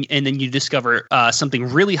it, and then you discover something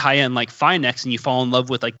really high end like Finex, and you fall in love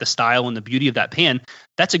with like the style and the beauty of that pan,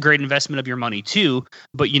 that's a great investment of your money too.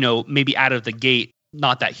 But maybe out of the gate,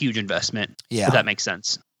 not that huge investment. Yeah. If that makes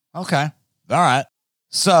sense. okay. All right.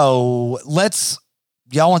 So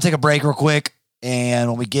y'all want to take a break real quick. And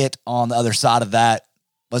when we get on the other side of that,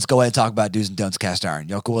 let's go ahead and talk about do's and don'ts cast iron.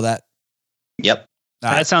 Y'all cool with that? Yep. All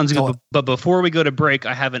right. That sounds good. But before we go to break,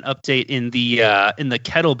 I have an update in the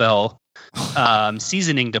kettlebell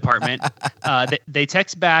seasoning department. They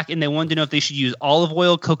text back and they wanted to know if they should use olive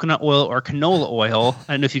oil, coconut oil, or canola oil.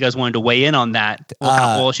 I don't know if you guys wanted to weigh in on that. What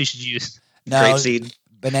kind of oil she should use? No, Grapeseed.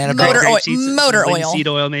 banana Motor butter, oil. Grapeseed, Motor some oil. linseed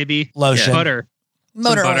oil, maybe lotion. butter,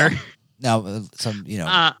 Motor some butter. oil. No, some.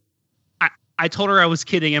 I told her I was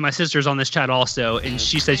kidding, and my sister's on this chat also, and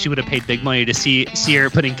she said she would have paid big money to see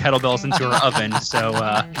her putting kettlebells into her oven. So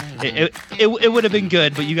it would have been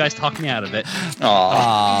good, but you guys talked me out of it.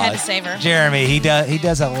 Aw. Had to save her. Jeremy, he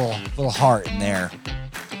does that little heart in there.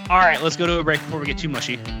 All right, let's go to a break before we get too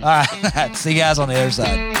mushy. All right, see you guys on the other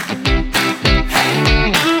side.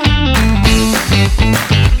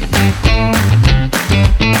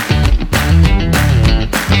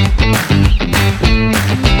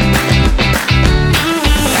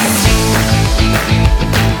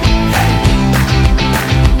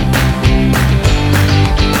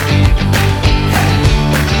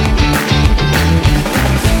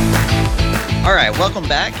 All right, welcome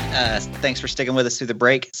back. Thanks for sticking with us through the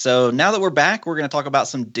break. So now that we're back, we're going to talk about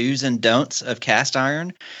some do's and don'ts of cast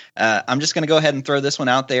iron. I'm just going to go ahead and throw this one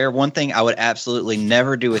out there. One thing I would absolutely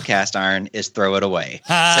never do with cast iron is throw it away.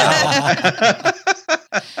 So,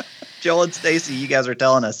 Joel and Stacy, you guys were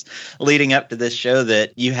telling us leading up to this show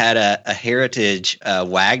that you had a Heritage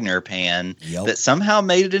Wagner pan that somehow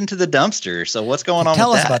made it into the dumpster. So what's going on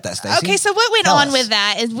Tell with us that? about that, Stacy. Okay, so what went Tell on us. with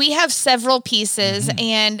that is we have several pieces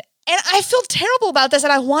and I feel terrible about this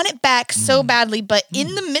and I want it back so badly, but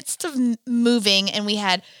in the midst of moving and we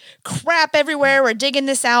had crap everywhere, we're digging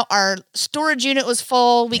this out, our storage unit was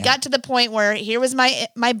full. We got to the point where here was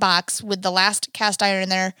my box with the last cast iron in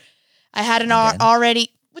there. I had an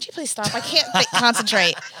already. Would you please stop? I can't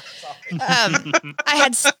concentrate. I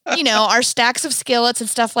had, our stacks of skillets and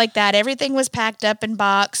stuff like that. Everything was packed up and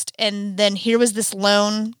boxed. And then here was this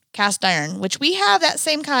lone cast iron, which we have that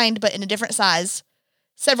same kind, but in a different size.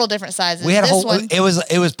 Several different sizes. We had this a whole. one, It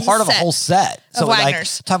was part of a whole set. So of like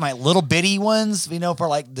Wagner's. talking about little bitty ones, for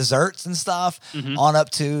like desserts and stuff, on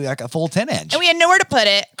up to like a full 10-inch. and we had nowhere to put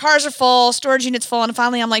it. Cars are full, storage unit's full, and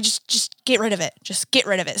finally I'm like, just get rid of it. Just get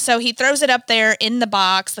rid of it. So he throws it up there in the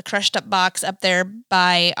box, the crushed up box up there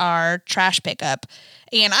by our trash pickup.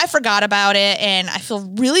 And I forgot about it, and I feel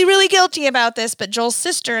really, really guilty about this, but Joel's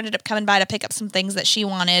sister ended up coming by to pick up some things that she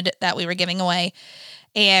wanted that we were giving away.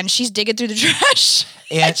 And she's digging through the trash.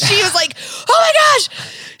 And she was like, oh my gosh,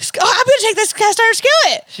 I'm going to take this cast iron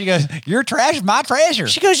skillet. She goes, "Your trash is my treasure."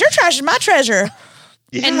 She goes, your trash is my treasure.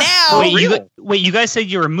 Yeah. And now, You guys said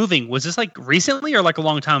you were moving. Was this like recently or like a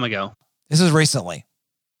long time ago? This is recently.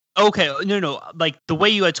 Okay, no. Like the way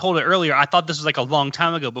you had told it earlier, I thought this was like a long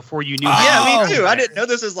time ago before you knew. Yeah, me too. I didn't know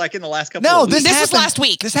this was like in the last couple No, of this weeks. was happened last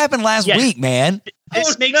week. This happened last Yes. week, man.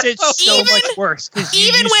 This makes it so Even- much worse.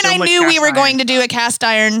 even when I knew we were going to do a cast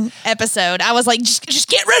iron episode, I was like, just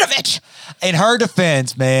get rid of it. In her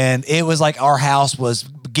defense, man, it was like our house was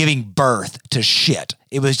giving birth to shit.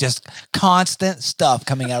 It was just constant stuff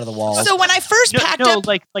coming out of the walls. So when I first packed up,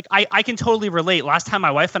 like I can totally relate. Last time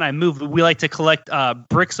my wife and I moved, we like to collect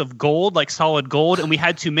bricks of gold, like solid gold, and we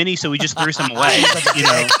had too many, so we just threw some away.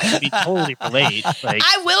 We totally relate. Like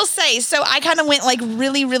I will say, so I kind of went like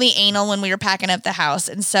really, really anal when we were packing up the house.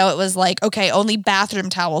 And so it was like, okay, only bathroom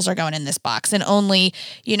towels are going in this box and only,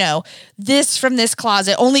 this from this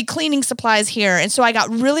closet, only cleaning supplies here. And so I got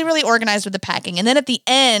really, really organized with the packing. And then at the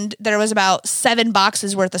end, there was about 7 boxes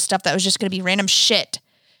worth of stuff that was just going to be random shit.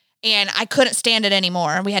 And I couldn't stand it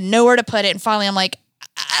anymore. We had nowhere to put it. And finally I'm like,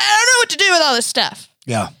 I don't know what to do with all this stuff.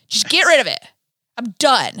 yeah. Just get rid of it. I'm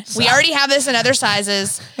done. We already have this in other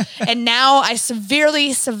sizes. And now I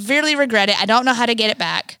severely, severely regret it. I don't know how to get it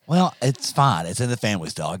back. Well, it's fine. It's in the family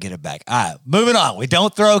still. I'll get it back. All right, moving on. We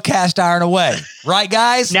don't throw cast iron away. Right,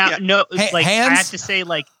 guys? Now, no, like hands? I have to say,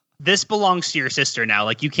 like, this belongs to your sister now.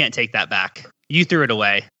 Like, you can't take that back. You threw it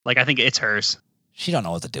away. Like, I think it's hers. She don't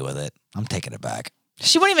know what to do with it. I'm taking it back.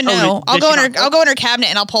 She won't even know. I'll go in her cabinet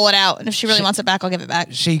and I'll pull it out. And if she really wants it back, I'll give it back.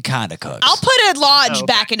 She kind of cooks. I'll put a lodge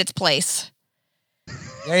back in its place.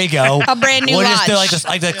 There you go. A brand new we'll lodge. Just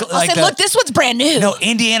do like I'll say, look, this one's brand new. No,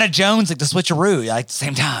 Indiana Jones, like the switcheroo, like at the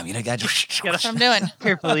same time. You know, got that's what I'm doing.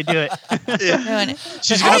 Carefully do it. Doing it.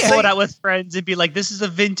 She's gonna pull it out with friends and be like, "This is a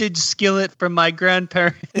vintage skillet from my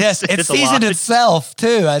grandparents." Yes, it's seasoned itself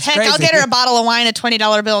too. That's Heck, crazy. I'll get her a bottle of wine, a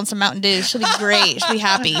 $20 bill, and some Mountain Dew. She'll be great. She'll be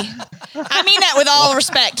happy. I mean that with all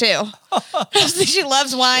respect too. She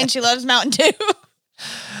loves wine. She loves Mountain Dew.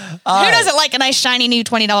 Who doesn't like a nice shiny new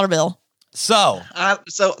 $20 bill? So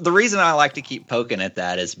the reason I like to keep poking at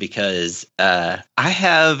that is because I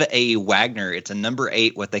have a Wagner. It's a number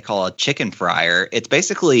 8, what they call a chicken fryer. It's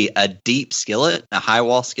basically a deep skillet, a high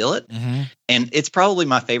wall skillet, and it's probably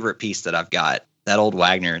my favorite piece that I've got. That old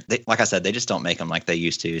Wagner. Like I said, they just don't make them like they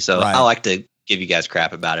used to. So I like to give you guys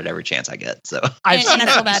crap about it every chance I get. So I've seen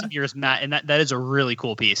that for years, Matt, and that is a really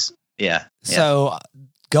cool piece. Yeah. So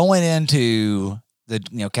going into the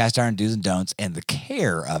cast iron do's and don'ts and the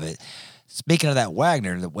care of it. Speaking of that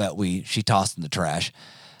Wagner that she tossed in the trash,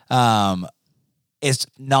 it's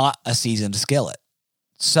not a seasoned skillet.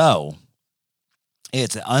 So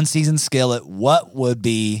it's an unseasoned skillet.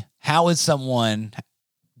 How would someone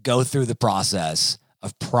go through the process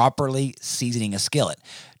of properly seasoning a skillet?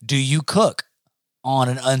 Do you cook on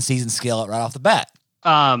an unseasoned skillet right off the bat?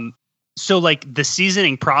 So like the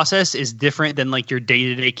seasoning process is different than like your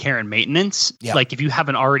day-to-day care and maintenance. Yep. Like if you have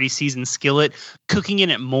an already seasoned skillet, cooking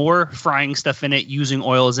in it more, frying stuff in it, using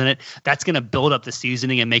oils in it, that's going to build up the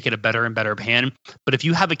seasoning and make it a better and better pan. But if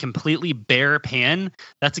you have a completely bare pan,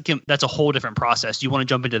 that's a whole different process. Do you want to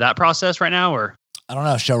jump into that process right now, or? I don't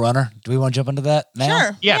know, showrunner. Do we want to jump into that now?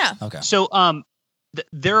 Sure. Yeah. Okay. So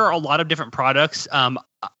there are a lot of different products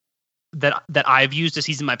that I've used to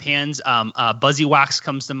season my pans. Buzzy Wax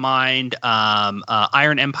comes to mind.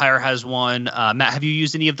 Iron Empire has one. Matt, have you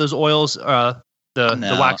used any of those oils? The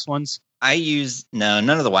wax ones? I use none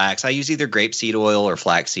of the wax. I use either grapeseed oil or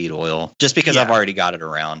flaxseed oil, just because I've already got it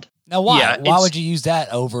around. Now, why? Yeah, why would you use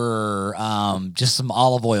that over just some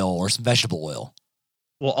olive oil or some vegetable oil?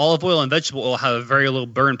 Well, olive oil and vegetable oil have a very low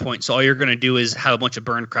burn point, so all you're going to do is have a bunch of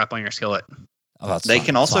burned crap on your skillet. Oh, they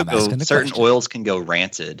can also go. Certain oils can go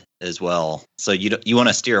rancid as well, so you want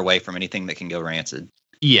to steer away from anything that can go rancid.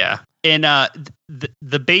 Yeah, and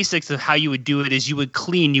the basics of how you would do it is you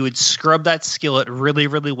would scrub that skillet really,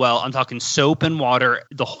 really well. I'm talking soap and water,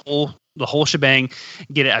 the whole shebang.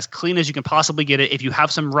 Get it as clean as you can possibly get it. If you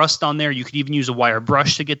have some rust on there, you could even use a wire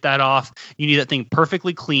brush to get that off. You need that thing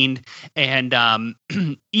perfectly cleaned, and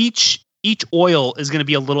each oil is going to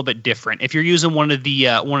be a little bit different. If you're using one of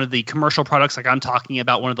the commercial products, like I'm talking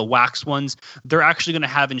about, one of the wax ones, they're actually going to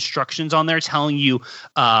have instructions on there telling you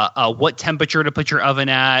what temperature to put your oven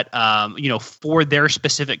at, for their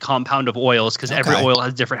specific compound of oils, because every oil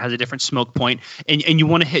has a different smoke point, and you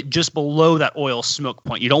want to hit just below that oil smoke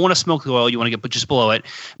point. You don't want to smoke the oil; you want to get just below it.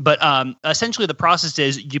 But essentially, the process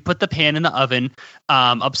is you put the pan in the oven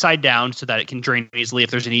upside down so that it can drain easily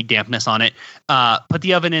if there's any dampness on it. Put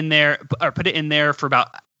the oven in there. Or put it in there for about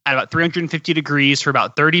 350 degrees for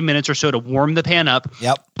about 30 minutes or so to warm the pan up.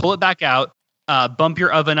 Yep. Pull it back out. Bump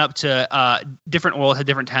your oven up to different oils at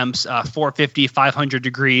different temps, 450, 500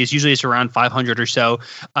 degrees. Usually it's around 500 or so.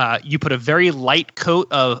 You put a very light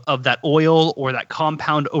coat of that oil or that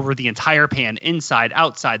compound over the entire pan, inside,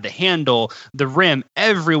 outside, the handle, the rim,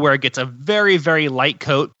 everywhere gets a very, very light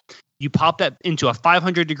coat. You pop that into a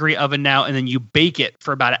 500-degree oven now, and then you bake it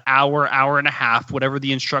for about an hour and a half, whatever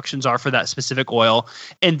the instructions are for that specific oil.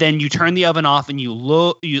 And then you turn the oven off, and you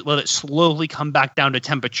let it slowly come back down to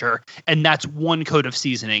temperature. And that's one coat of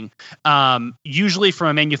seasoning. Usually from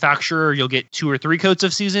a manufacturer, you'll get 2 or 3 coats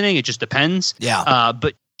of seasoning. It just depends. Yeah.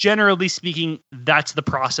 But generally speaking, that's the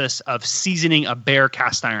process of seasoning a bare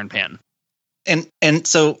cast iron pan. And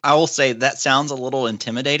so I will say that sounds a little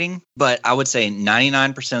intimidating, but I would say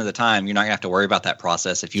 99% of the time, you're not gonna have to worry about that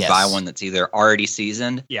process if you buy one that's either already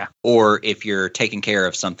seasoned, or if you're taking care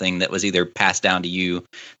of something that was either passed down to you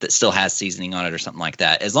that still has seasoning on it or something like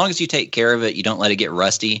that. As long as you take care of it, you don't let it get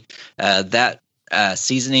rusty, that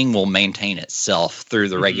seasoning will maintain itself through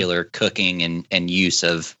the regular cooking and use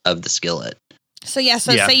of the skillet. So Yeah.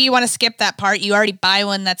 say you want to skip that part. You already buy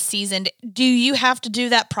one that's seasoned. Do you have to do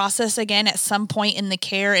that process again at some point in the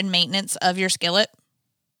care and maintenance of your skillet?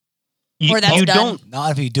 Or that's you done? don't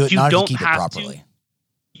Not if you do it. You Not if you don't keep it have properly. to.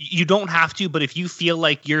 You don't have to, but if you feel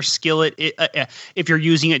like your skillet, if you're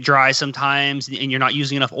using it dry sometimes and you're not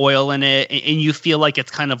using enough oil in it, and you feel like it's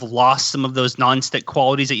kind of lost some of those nonstick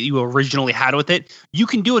qualities that you originally had with it, you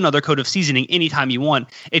can do another coat of seasoning anytime you want.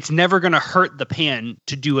 It's never going to hurt the pan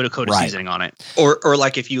to do a coat of Right. seasoning on it. Or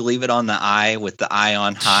like if you leave it on the eye with the eye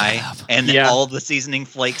on high, Shut up. and then Yeah. all the seasoning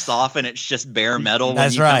flakes off, and it's just bare metal when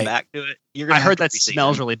That's you right. come back to it. You're gonna I have heard to that re-season.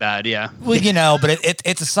 smells really bad. Yeah. Well, but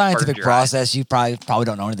it's a scientific dry. process. You probably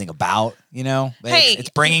don't know anything about. But Hey. it's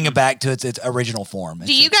bringing it back to its original form.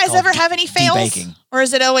 Do you guys ever have any fails? Debaking. Or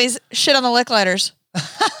is it always shit on the lick letters?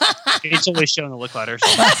 It's always showing the lick letters.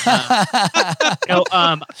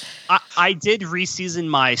 I did reseason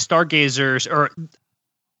my Stargazers, or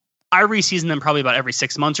I reseason them probably about every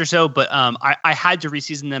 6 months or so, but I had to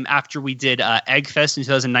reseason them after we did Egg Fest in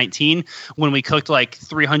 2019 when we cooked like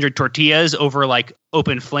 300 tortillas over like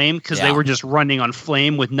open flame because they Yeah. were just running on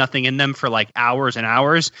flame with nothing in them for like hours and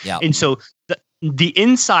hours. Yeah. And so the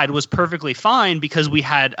inside was perfectly fine because we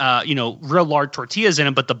had real large tortillas in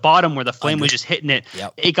it, but the bottom where the flame was just hitting it,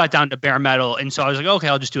 Yep. it got down to bare metal. And so I was like, okay,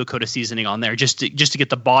 I'll just do a coat of seasoning on there just to get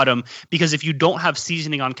the bottom, because if you don't have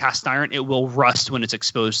seasoning on cast iron, it will rust when it's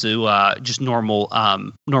exposed to just normal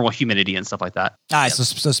humidity and stuff like that. All right.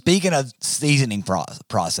 So speaking of seasoning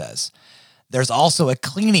process, there's also a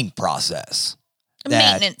cleaning process.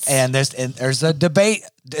 Maintenance. And there's a debate.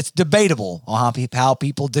 It's debatable on how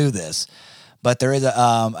people do this. But there is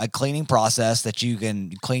a cleaning process that you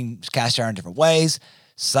can clean cast iron different ways.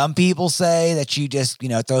 Some people say that you just,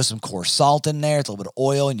 throw some coarse salt in there, it's a little bit of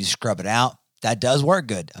oil, and you scrub it out. That does work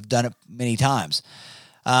good. I've done it many times.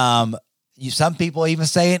 Some people even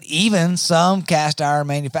say it, even some cast iron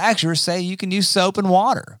manufacturers say you can use soap and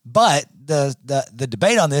water. But the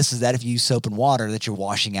debate on this is that if you use soap and water, that you're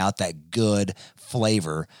washing out that good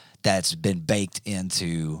flavor that's been baked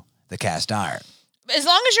into the cast iron. As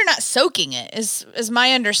long as you're not soaking it, is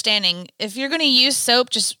my understanding. If you're going to use soap,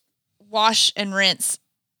 just wash and rinse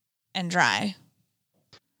and dry.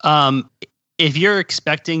 If you're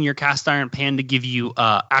expecting your cast iron pan to give you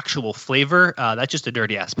actual flavor, that's just a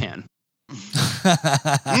dirty ass pan. But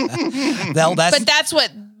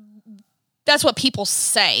that's what people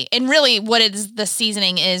say. And really what is the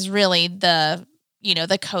seasoning is really the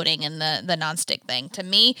coating and the nonstick thing. To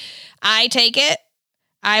me, I take it,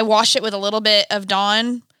 I wash it with a little bit of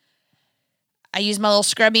Dawn. I use my little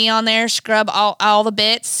scrubby on there, scrub all the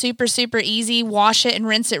bits, super, super easy, wash it and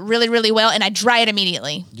rinse it really, really well, and I dry it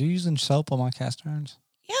immediately. You using soap on my cast irons?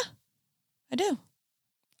 Yeah, I do.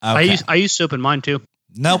 Okay. I use soap in mine too.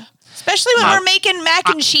 Nope. Especially when we're making mac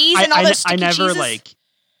and cheese and all those sticky cheeses.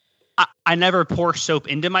 I never pour soap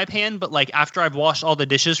into my pan, but like after I've washed all the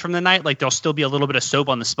dishes from the night, like there'll still be a little bit of soap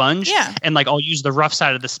on the sponge. Yeah. And like I'll use the rough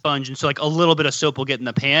side of the sponge. And so like a little bit of soap will get in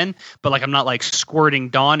the pan, but like I'm not like squirting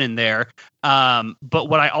Dawn in there. But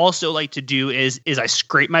what I also like to do is I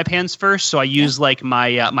scrape my pans first. So I use like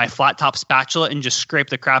my flat top spatula and just scrape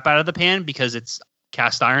the crap out of the pan because it's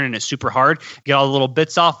cast iron and it's super hard. Get all the little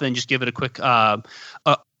bits off, then just give it a quick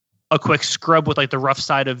scrub with like the rough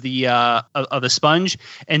side of the sponge,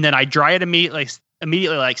 and then I dry it immediately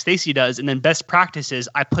like Stacy does. And then best practice is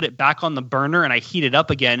I put it back on the burner and I heat it up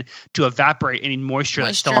again to evaporate any moisture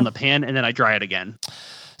that's still on the pan, and then I dry it again.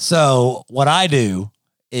 So what I do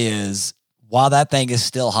is while that thing is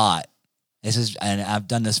still hot, and I've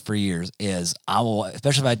done this for years, is I will,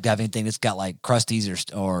 especially if I have anything that's got like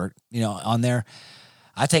crusties or on there,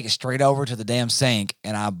 I take it straight over to the damn sink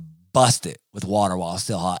and I bust it with water while it's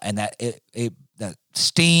still hot, and that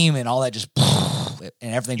steam and all that just and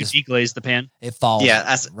everything You just deglaze the pan. it falls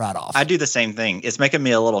that's right off. I do the same thing. It's making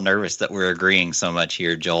me a little nervous that we're agreeing so much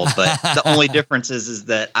here, Joel. But the only difference is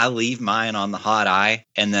that I leave mine on the hot eye,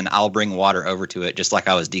 and then I'll bring water over to it, just like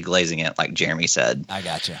I was deglazing it, like Jeremy said. I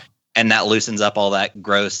gotcha. And that loosens up all that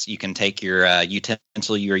gross. You can take your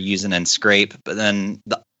utensil you're using and scrape, but then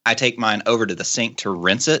I take mine over to the sink to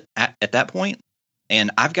rinse it at that point. And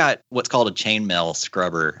I've got what's called a chainmail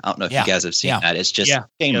scrubber. I don't know if you guys have seen that. It's just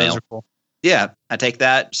chainmail. Cool. Yeah, I take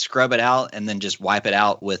that, scrub it out, and then just wipe it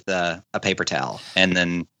out with a paper towel, and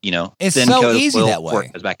then It's thin so coat of easy oil that before way.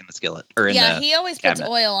 it goes back in the skillet or in the He always puts cabinet.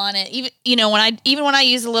 oil on it. Even when I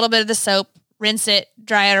use a little bit of the soap, rinse it,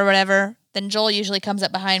 dry it or whatever, then Joel usually comes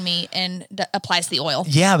up behind me and applies the oil.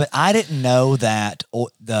 Yeah, but I didn't know that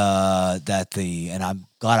and I'm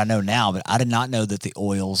glad I know now, but I did not know that the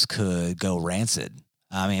oils could go rancid.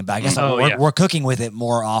 I mean, but I guess we're cooking with it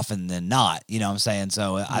more often than not. You know what I'm saying?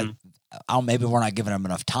 So maybe we're not giving them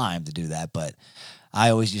enough time to do that, but I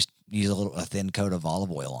always just use a thin coat of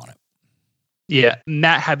olive oil on it. Yeah.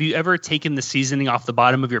 Matt, have you ever taken the seasoning off the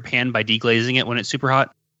bottom of your pan by deglazing it when it's super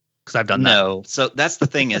hot? Because I've done that. No. So that's the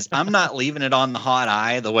thing is I'm not leaving it on the hot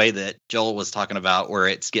eye the way that Joel was talking about, where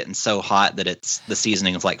it's getting so hot that the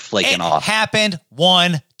seasoning is like flaking off. Happened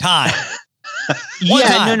one time.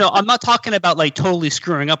 No. I'm not talking about like totally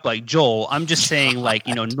screwing up like Joel. I'm just saying like,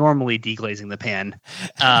 normally deglazing the pan.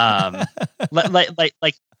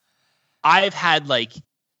 Like I've had like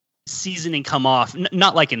seasoning come off,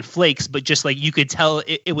 not like in flakes, but just like you could tell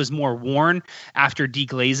it was more worn after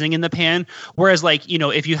deglazing in the pan. Whereas like,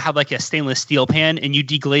 if you have like a stainless steel pan and you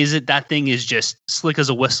deglaze it, that thing is just slick as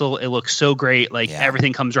a whistle. It looks so great. Like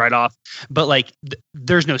everything comes right off, but like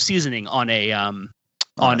there's no seasoning on a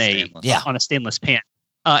stainless pan.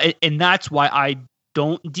 And that's why I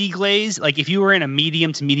don't deglaze. Like if you were in a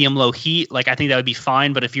medium to medium low heat, like I think that would be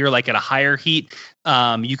fine. But if you're like at a higher heat,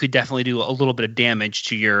 you could definitely do a little bit of damage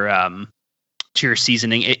to your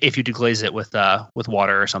seasoning if you deglaze it with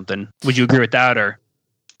water or something. Would you agree with that? Or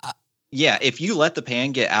yeah, if you let the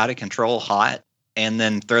pan get out of control hot and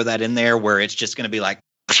then throw that in there where it's just going to be like,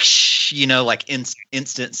 like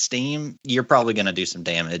instant steam, you're probably going to do some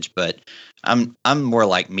damage. But I'm more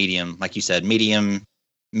like medium, like you said, medium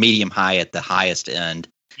high at the highest end,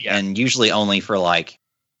 and usually only for like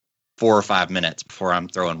 4 or 5 minutes before I'm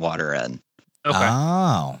throwing water in. Okay.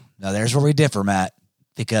 Oh, now there's where we differ, Matt,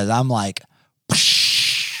 because I'm like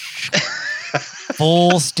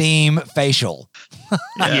full steam facial.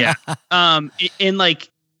 Yeah. And like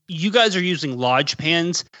you guys are using Lodge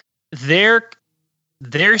pans, their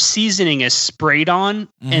seasoning is sprayed on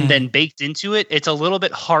and then baked into it. It's a little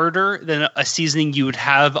bit harder than a seasoning you would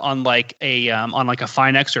have on like a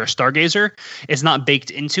Finex or a Stargazer. It's not baked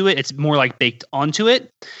into it. It's more like baked onto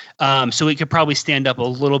it. So it could probably stand up a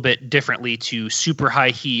little bit differently to super high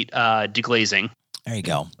heat deglazing. There you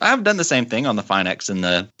go. I've done the same thing on the Finex and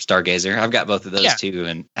the Stargazer. I've got both of those too,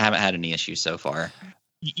 and I haven't had any issues so far.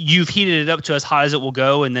 You've heated it up to as hot as it will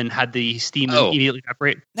go and then had the steam immediately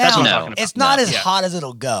evaporate. Now, That's what I'm talking about. It's not as hot as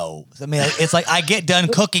it'll go. I mean, it's like I get done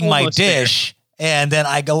cooking my dish and then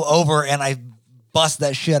I go over and I bust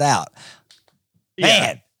that shit out.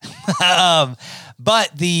 Man. So I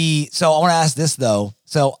want to ask this though.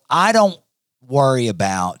 So I don't worry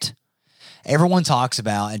about, everyone talks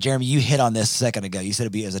about, and Jeremy, you hit on this a second ago. You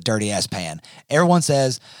said it was a dirty ass pan. Everyone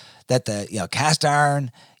says that the cast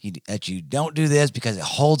iron, that you don't do this because it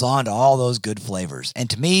holds on to all those good flavors. And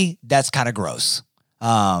to me, that's kind of gross.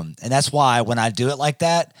 And that's why when I do it like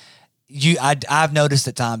that, I've noticed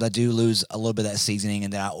at times I do lose a little bit of that seasoning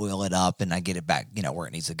and then I oil it up and I get it back, where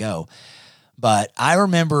it needs to go. But I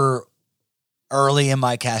remember early in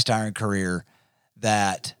my cast iron career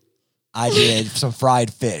that I did some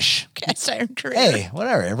fried fish. Cast iron career. Hey,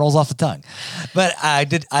 whatever. It rolls off the tongue. But I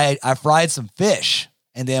fried some fish.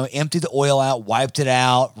 And then emptied the oil out, wiped it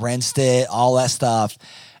out, rinsed it, all that stuff.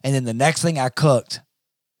 And then the next thing I cooked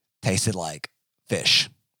tasted like fish.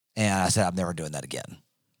 And I said, I'm never doing that again.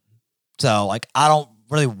 So, like, I don't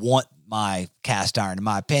really want my cast iron, in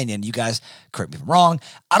my opinion. You guys correct me if I'm wrong.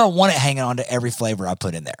 I don't want it hanging on to every flavor I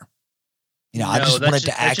put in there. I just want it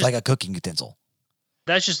to act like a cooking utensil.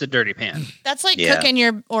 That's just a dirty pan. That's like cooking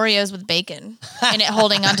your Oreos with bacon and it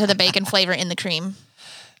holding onto the bacon flavor in the cream.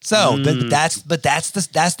 So, but that's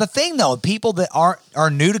the thing though. People that are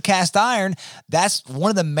new to cast iron, that's one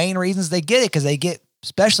of the main reasons they get it, because they get,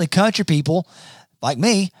 especially country people like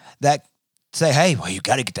me, that say, "Hey, well, you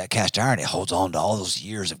got to get that cast iron. It holds on to all those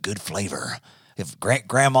years of good flavor. If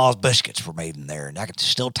grandma's biscuits were made in there, and I can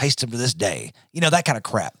still taste them to this day, that kind of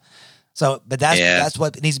crap." So, but that's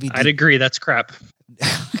what needs to be. I'd agree. That's crap.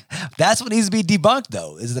 That's what needs to be debunked,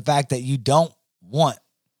 though, is the fact that you don't want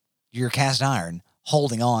your cast iron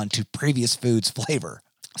holding on to previous food's flavor.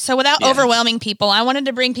 So without overwhelming people, I wanted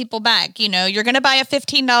to bring people back. You're going to buy a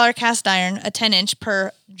 $15 cast iron, a 10-inch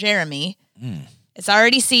per Jeremy. It's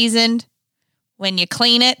already seasoned. When you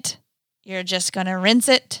clean it, you're just going to rinse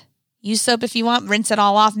it. Use soap if you want. Rinse it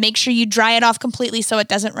all off. Make sure you dry it off completely so it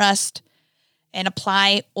doesn't rust. And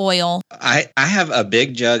apply oil. I have a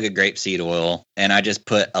big jug of grapeseed oil, and I just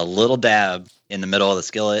put a little dab in the middle of the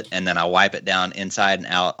skillet, and then I wipe it down inside and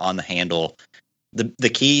out on the handle. The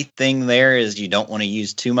key thing there is you don't want to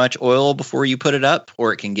use too much oil before you put it up,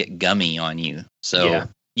 or it can get gummy on you. So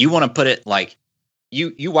you want to put it like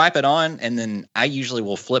you wipe it on, and then I usually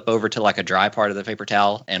will flip over to like a dry part of the paper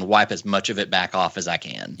towel and wipe as much of it back off as I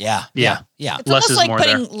can. Yeah. It's Less almost is like more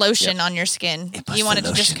putting there. lotion on your skin. You want it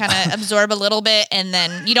to just lotion. kind of absorb a little bit, and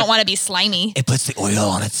then you don't want to be slimy. It puts the oil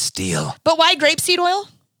on its steel. But why grapeseed oil?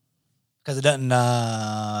 Because it doesn't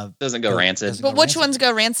Doesn't go rancid. doesn't But go which rancid. ones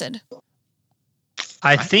go rancid?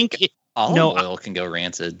 I think Olive oil can go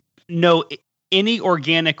rancid. no, any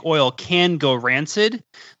organic oil can go rancid.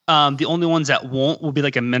 The only ones that won't will be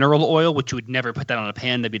like a mineral oil, which you would never put that on a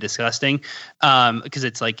pan. That'd be disgusting. Because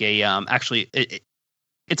it's like a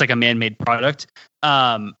it's like a man-made product.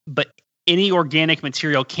 But any organic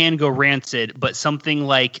material can go rancid, but something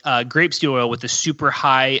like grapeseed oil with a super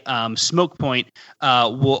high smoke point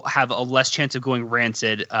will have a less chance of going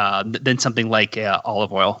rancid than something like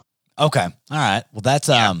olive oil. Okay. All right. Well, that's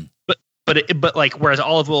But like whereas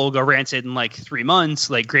olive oil will go rancid in like 3 months,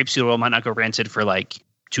 like grapeseed oil might not go rancid for like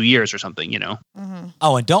 2 years or something. Mm-hmm.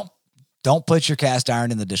 Oh, and don't put your cast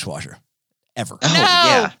iron in the dishwasher ever.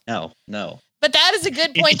 Oh, yeah. No. But that is a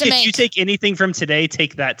good point to If make. you take anything from today,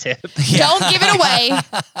 take that tip. Don't give it away.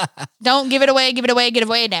 Don't give it away. Give it away. Give it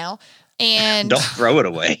away now. And Don't throw it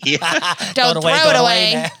away. don't throw it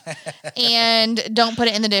away. And don't put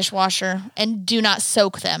it in the dishwasher. And do not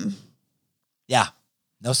soak them. Yeah.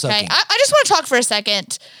 No soaking. Okay. I just want to talk for a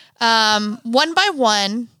second. One by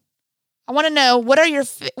one, I want to know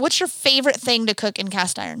what's your favorite thing to cook in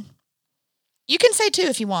cast iron? You can say 2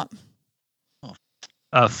 if you want.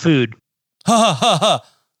 Food. Ha ha ha ha.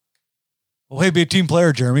 Well, hey, be a team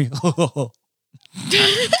player, Jeremy.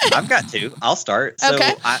 I've got 2. I'll start. So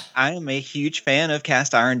Okay. I am a huge fan of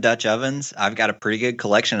cast iron Dutch ovens. I've got a pretty good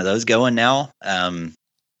collection of those going now.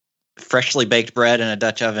 Freshly baked bread in a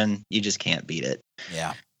Dutch oven, you just can't beat it.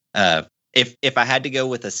 Yeah. If I had to go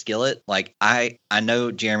with a skillet, like I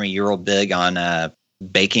know, Jeremy, you're real big on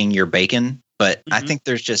baking your bacon, but I Mhm. think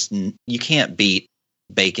there's just you can't beat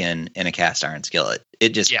bacon in a cast iron skillet. It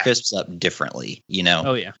just crisps up differently, you know.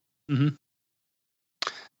 Oh yeah. Mm-hmm.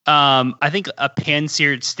 I think a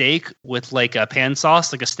pan-seared steak with like a pan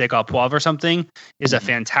sauce, like a steak au poivre or something, is a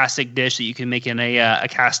fantastic dish that you can make in a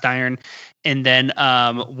cast iron. And then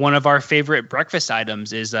one of our favorite breakfast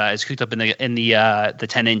items is cooked up in the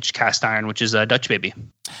 10-inch cast iron, which is a Dutch baby.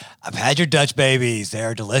 I've had your Dutch babies.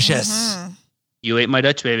 They're delicious. Mhm. You ate my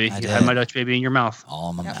Dutch baby. I You did. had my Dutch baby in your mouth. All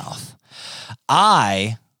in my Yep. mouth.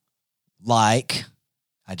 I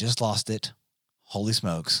just lost it. Holy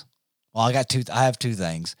smokes. Well, I have 2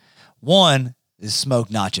 things. One is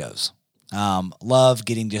smoked nachos. Love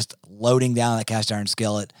just loading down that cast iron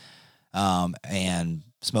skillet and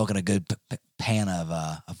smoking a good pan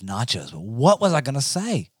of nachos. But what was I going to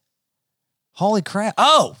say? Holy crap.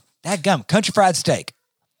 Oh, dadgum, country fried steak.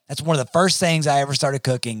 That's one of the first things I ever started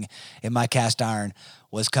cooking in my cast iron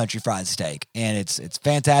was country fried steak. And it's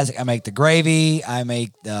fantastic. I make the gravy. I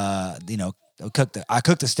make I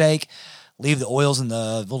cook the steak, leave the oils and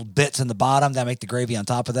the little bits in the bottom. Then I make the gravy on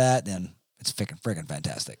top of that. Then it's freaking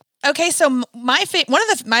fantastic. Okay, so one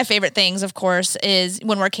of my favorite things, of course, is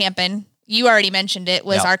when we're camping. You already mentioned it,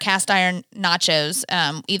 was Yep. our cast iron nachos,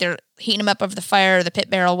 either heating them up over the fire or the pit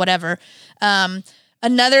barrel, whatever.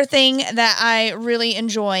 Another thing that I really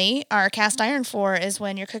enjoy our cast iron for is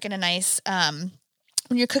when you're cooking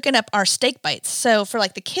when you're cooking up our steak bites. So for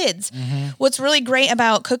like the kids, what's really great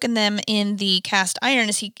about cooking them in the cast iron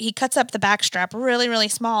is he cuts up the back strap really, really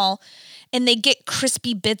small, and they get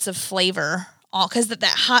crispy bits of flavor all because that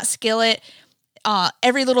hot skillet.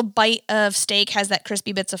 Every little bite of steak has that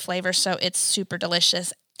crispy bits of flavor, so it's super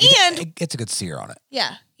delicious. And It gets a good sear on it.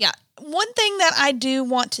 yeah. One thing that I do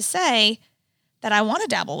want to say that I want to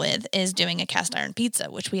dabble with is doing a cast iron pizza,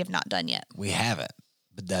 which we have not done yet. We haven't,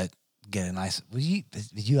 but that get a nice. Would you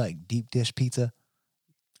like deep dish pizza?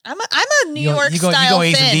 I'm a New York You style go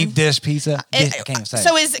eat some fan. deep dish pizza? I can't even say.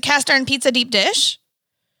 So is cast iron pizza deep dish?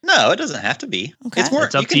 No, it doesn't have to be. Okay. It's more.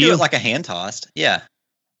 It's up You can to do you. it like a hand tossed. Yeah,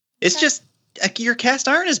 it's Okay. just like your cast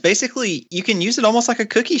iron is basically you can use it almost like a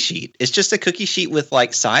cookie sheet. It's just a cookie sheet with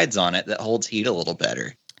like sides on it that holds heat a little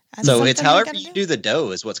better. That's So it's something we however gotta you do the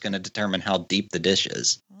dough is what's going to determine how deep the dish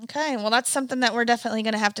is. Okay, well, that's something that we're definitely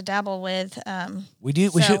going to have to dabble with. we do.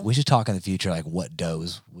 so- We should talk in the future like what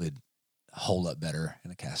doughs would hold up better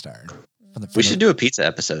in a cast iron. We should do a pizza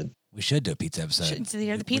episode. We should do a pizza episode. Should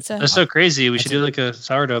hear the pizza. That's so crazy. We should do like a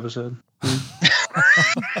sourdough episode.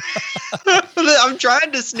 I'm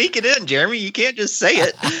trying to sneak it in, Jeremy. You can't just say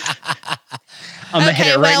it. I'm gonna hit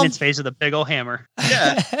Okay, it right well- in its face with a big old hammer.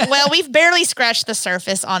 Yeah. Well, we've barely scratched the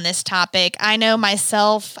surface on this topic. I know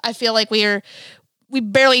myself, I feel like we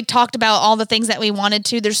barely talked about all the things that we wanted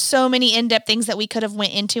to. There's so many in-depth things that we could have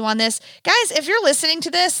went into on this. Guys, if you're listening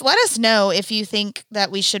to this, let us know if you think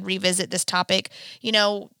that we should revisit this topic. You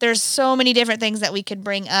know, there's so many different things that we could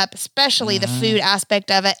bring up, especially the food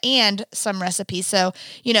aspect of it and some recipes. So,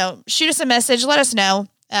 you know, shoot us a message. Let us know.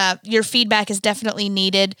 Your feedback is definitely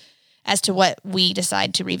needed. as to what we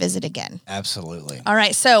decide to revisit again. Absolutely. All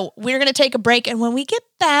right, so we're going to take a break, and when we get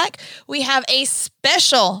back, we have a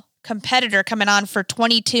special competitor coming on for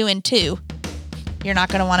 22 and 2. You're not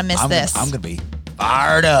going to want to miss this. I'm going to be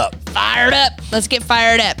fired up. Fired up. Let's get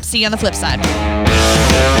fired up. See you on the flip side.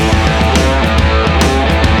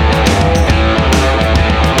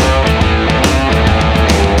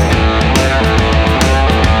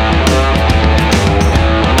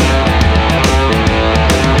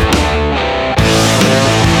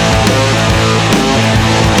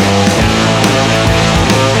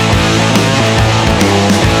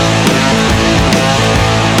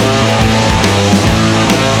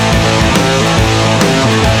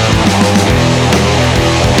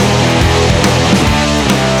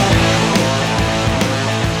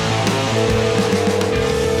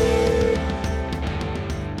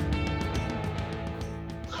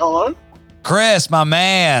 Hello? Chris, my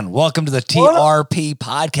man, welcome to the TRP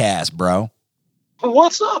podcast, bro.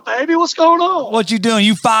 What's up, baby? What's going on? What you doing?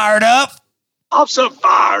 You fired up? I'm so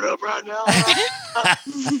fired up right now.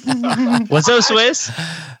 What's up, Swiss?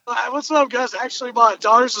 What's up, guys? Actually, my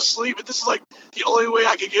daughter's asleep, but this is like the only way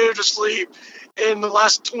I could get her to sleep in the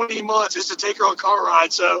last 20 months is to take her on a car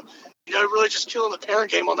ride. So, really just killing the parent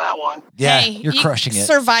game on that one. Yeah, Hey, you're crushing it.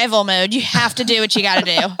 Survival mode. You have to do what you got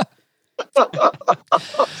to do.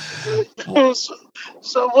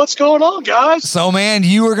 So what's going on, guys? So, man,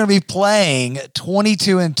 you are going to be playing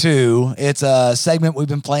 22 and 2. It's a segment we've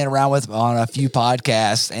been playing around with on a few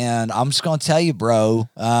podcasts, and I'm just going to tell you, bro,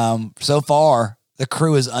 so far, the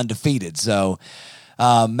crew is undefeated. So,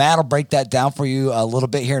 Matt will break that down for you a little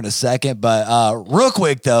bit here in a second, but real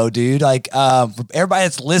quick, though, dude, for everybody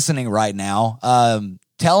that's listening right now,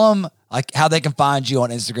 tell them, how they can find you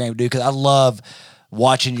on Instagram, dude, because I love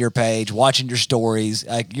watching your page, watching your stories.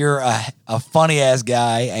 You're a funny ass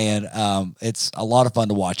guy, and it's a lot of fun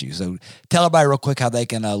to watch you. So tell everybody real quick how they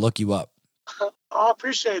can look you up. I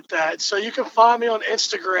appreciate that. So you can find me on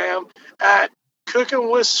Instagram at Cooking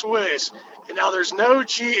with Swiss. And now there's no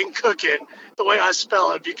G in cooking the way I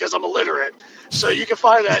spell it because I'm illiterate. So you can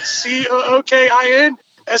find that COOKINSWISS,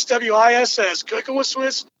 Cooking with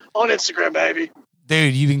Swiss on Instagram, baby.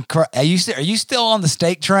 Dude, you've been are you still on the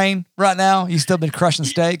steak train right now? You still been crushing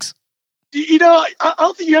steaks? I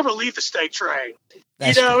don't think you ever leave the steak train.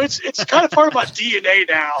 That's it's kind of part of my DNA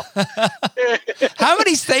now. How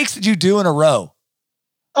many steaks did you do in a row?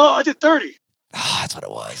 Oh, I did 30. Oh, that's what it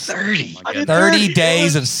was. 30. I did 30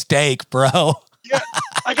 days of steak, bro. Yeah,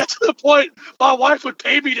 I got to the point my wife would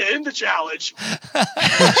pay me to end the challenge. I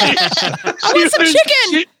want some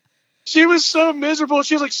chicken. She was so miserable.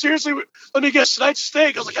 She was like, seriously, let me guess, tonight's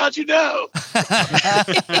steak. I was like, how'd you know?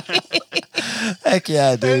 Heck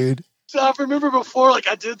yeah, dude. So I remember before,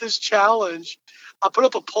 I did this challenge, I put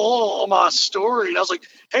up a poll on my story, and I was like,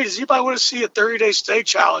 hey, does anybody want to see a 30-day steak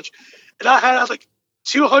challenge? And I had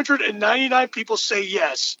 299 people say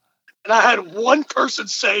yes. And I had one person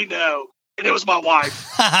say no, and it was my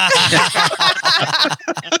wife.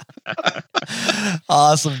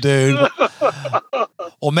 Awesome, dude.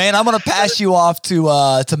 Well, man, I'm going to pass you off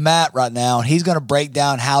to Matt right now, and he's going to break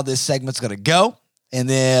down how this segment's going to go, and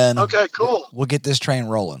then okay, cool. We'll get this train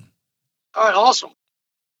rolling. All right, awesome.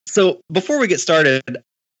 So before we get started,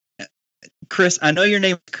 Chris, I know your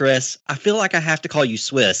name is Chris. I feel like I have to call you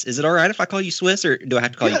Swiss. Is it all right if I call you Swiss, or do I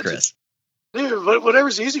have to call you Chris? Dude,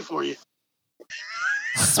 whatever's easy for you.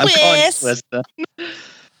 I'm calling you Swiss.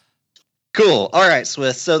 Cool. All right,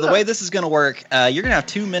 Swiss. So the way this is going to work, you're going to have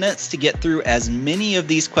 2 minutes to get through as many of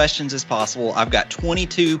these questions as possible. I've got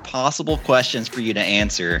 22 possible questions for you to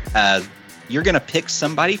answer. You're going to pick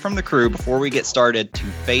somebody from the crew before we get started to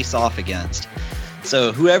face off against.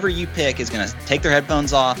 So whoever you pick is going to take their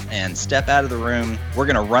headphones off and step out of the room. We're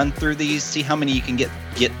going to run through these, see how many you can get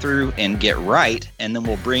through and get right, and then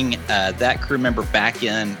we'll bring that crew member back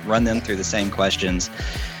in, run them through the same questions.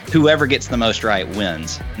 Whoever gets the most right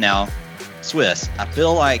wins. Now, Swiss, I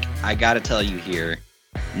feel like I got to tell you here,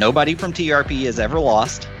 nobody from TRP has ever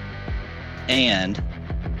lost, and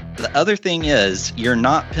the other thing is you're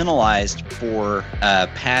not penalized for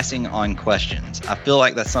passing on questions. I feel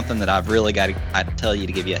like that's something that I've really got to tell you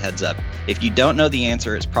to give you a heads up. If you don't know the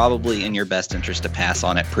answer, it's probably in your best interest to pass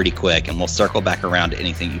on it pretty quick, and we'll circle back around to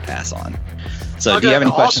anything you pass on. So do you have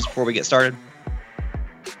any questions before we get started?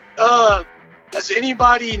 Has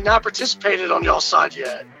anybody not participated on y'all's side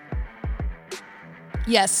yet?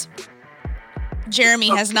 Yes. Jeremy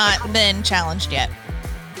has not been challenged yet.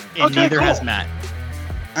 And neither has Matt.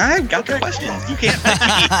 I've got the questions. You can't.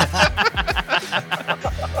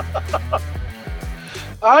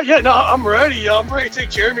 Yeah, no, I'm ready. I'm ready to take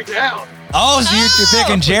Jeremy down. Oh, so you're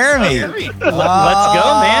picking Jeremy. Let's go,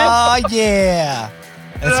 man. Oh, yeah.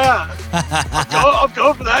 Yeah. I'm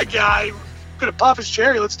going for that guy. I'm going to pop his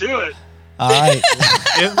cherry. Let's do it. All right.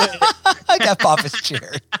 I got Papa's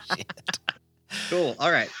cherry. Cool.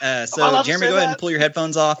 All right. Am I So, allowed to Jeremy, say go ahead that? and pull your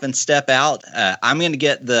headphones off and step out. I'm going to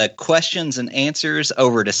get the questions and answers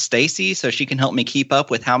over to Stacy so she can help me keep up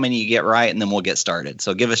with how many you get right, and then we'll get started.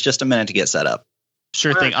 So, give us just a minute to get set up.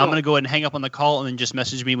 Sure All right, thing. I'm cool. going to go ahead and hang up on the call and then just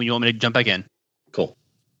message me when you want me to jump back in. Cool.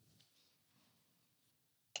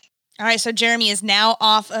 All right, so Jeremy is now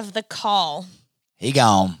off of the call. He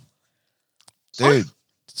gone. Dude,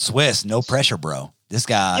 Swiss, no pressure, bro. This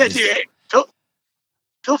guy Yeah, is- dude. Hey,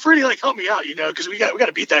 feel free to help me out, because we got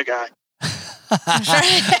to beat that guy.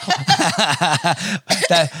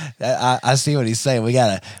 I see what he's saying. We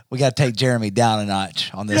gotta take Jeremy down a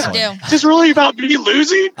notch on this Yeah. one. Do. Is this really about me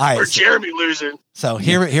losing All right, or so- Jeremy losing? So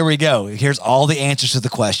here we go. Here's all the answers to the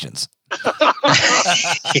questions.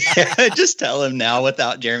 Yeah, just tell him now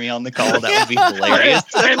without Jeremy on the call. That would be hilarious.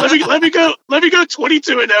 Hey, let me go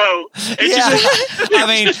 22-0. Yeah. I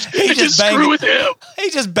mean, he just screw banged, with him.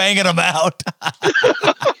 he's just banging them out.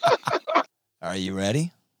 Are you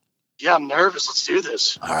ready? Yeah, I'm nervous. Let's do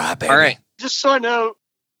this. All right, baby. All right. Just so I know,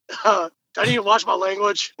 do I need to watch my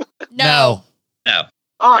language? No. No.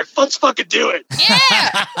 All right, let's fucking do it.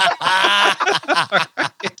 Yeah.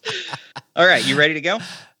 All right. You ready to go?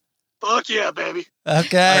 Fuck yeah, baby.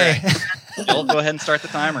 Okay. Joel, go ahead and start the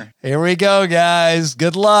timer. Here we go, guys.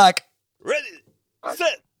 Good luck. Ready,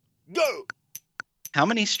 set, go. How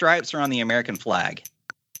many stripes are on the American flag?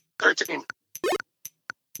 13.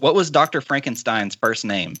 What was Dr. Frankenstein's first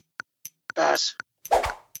name? Pass.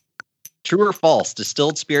 True or false,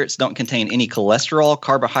 distilled spirits don't contain any cholesterol,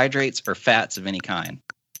 carbohydrates, or fats of any kind.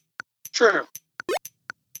 True.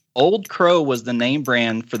 Old Crow was the name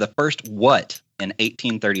brand for the first what in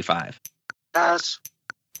 1835? Pass.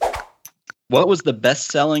 What was the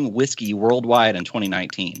best-selling whiskey worldwide in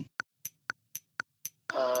 2019?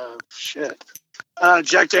 Shit.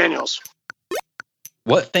 Jack Daniels.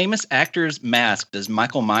 What famous actor's mask does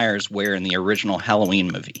Michael Myers wear in the original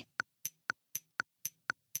Halloween movie?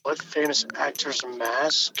 What famous actor's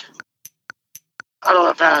mask? I don't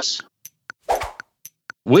know. Pass.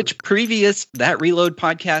 Which previous That Reload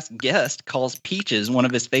podcast guest calls peaches one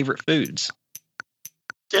of his favorite foods?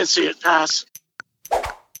 Didn't see it. Pass.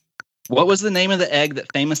 What was the name of the egg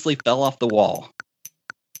that famously fell off the wall?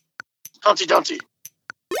 Humpty Dumpty.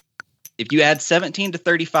 If you add 17 to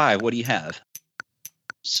 35, what do you have?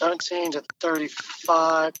 17 to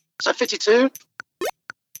 35. Is that 52?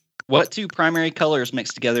 What two primary colors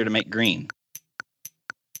mix together to make green?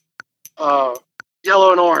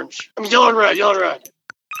 Yellow and orange. I mean, yellow and red. Yellow and red.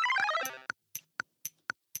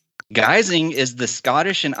 Guising is the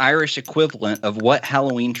Scottish and Irish equivalent of what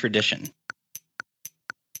Halloween tradition?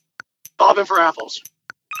 Bobbing for apples.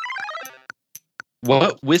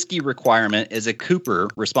 What whiskey requirement is a cooper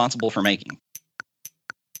responsible for making?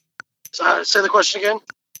 Say the question again.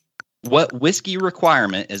 What whiskey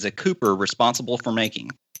requirement is a cooper responsible for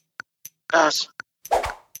making? Pass.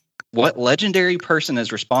 What legendary person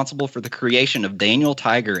is responsible for the creation of Daniel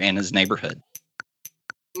Tiger and his neighborhood?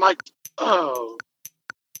 Mike. Oh.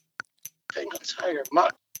 Daniel Tiger.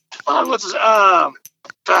 What's his?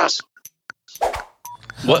 Pass.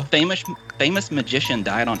 What famous magician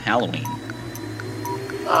died on Halloween?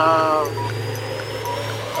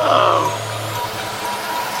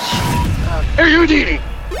 Harry Houdini.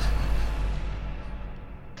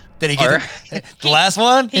 Did he get it? The last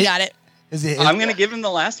one? He got it. Is it? I'm gonna give him the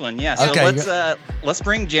last one. Yeah. So Okay. let's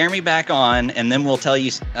bring Jeremy back on, and then we'll tell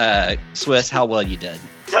you, Swiss, how well you did.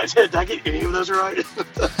 Did I get any of those right?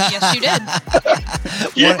 Yes, you did.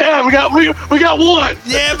 Yeah, we got one.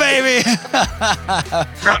 Yeah, baby.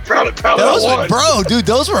 Proud of Those that were, one. bro, dude,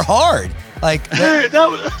 those were hard. Like, Hey, that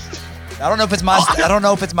was. I don't know if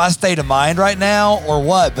it's my state of mind right now or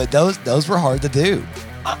what, but those were hard to do.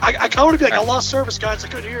 I kind of want to be like, I lost service, guys. I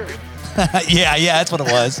couldn't hear it. yeah, that's what it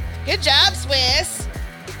was. Good job, Swiss.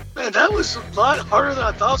 Man, that was a lot harder than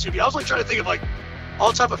I thought it was gonna be. I was like trying to think of like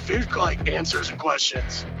all type of food like answers and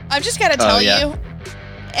questions. I've just got to tell yeah. you,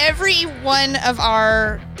 every one of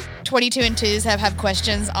our 22 and 2s have had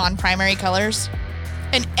questions on primary colors,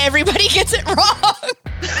 and everybody gets it wrong.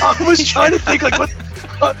 I was trying to think like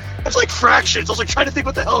what. It's like fractions. I was like trying to think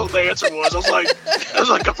what the hell the answer was. I'm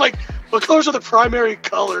like, what colors are the primary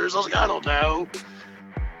colors? I was like, I don't know.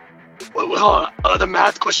 Hold on. The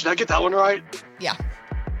math question. Did I get that one right? Yeah.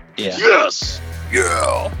 Yeah. Yes.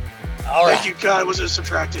 Yeah. All Thank you, God. Was it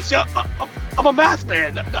subtracted? Yeah, I'm a math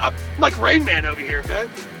man. I'm like Rain Man over here, okay?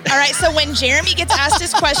 All right, so when Jeremy gets asked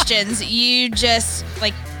his questions, you just,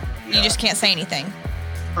 like, You just can't say anything.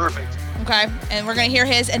 Perfect. Okay, and we're gonna hear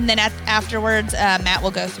his, and then afterwards, Matt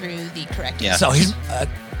will go through the correct. Yeah. answer. So he's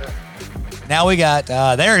now we got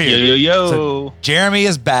there he is. Yo. So Jeremy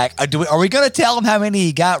is back. Are we going to tell him how many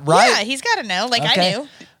he got right? Yeah, he's got to know. Like Okay. I knew.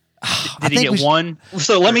 Did he get one?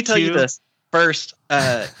 So let me Or tell you two? this first.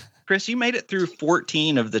 Chris, you made it through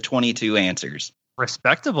 14 of the 22 answers.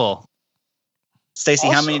 Respectable. Stacy,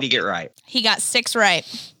 how Awesome. many did you get right? He got 6 right.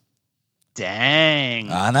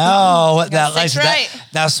 Dang. I know. Got 6 right.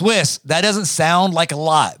 Now, Swiss, that doesn't sound like a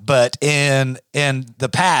lot, but in the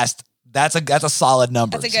past, that's a solid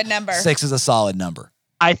number. That's a good number. 6 is a solid number.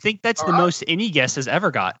 I think that's All the right. most any guest has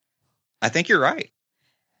ever got. I think you're right.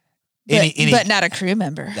 But not a crew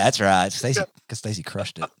member. That's right. Stacy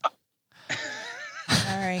crushed it. All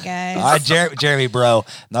right, guys. All right, Jeremy, bro.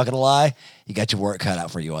 Not gonna lie, you got your work cut out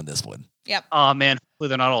for you on this one. Yep. Oh man, hopefully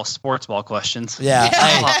they're not all sports ball questions. Yeah.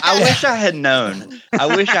 hey. I wish I had known.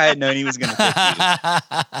 I wish I had known he was going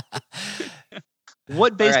to pick you.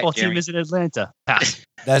 What baseball Jeremy. team is in Atlanta? Pass.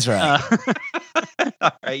 That's right.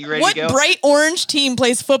 All right, you ready What to go? bright orange team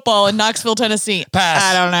plays football in Knoxville, Tennessee? Pass.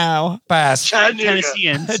 I don't know. Pass. Chattanooga.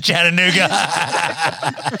 Tennesseans. Chattanooga.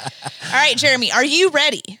 All right, Jeremy, are you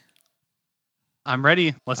ready? I'm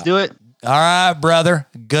ready. Let's do it. All right, brother.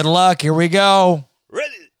 Good luck. Here we go.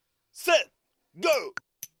 Ready, set, go.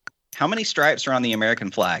 How many stripes are on the American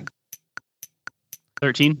flag?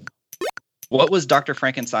 13. What was Dr.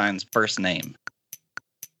 Frankenstein's first name?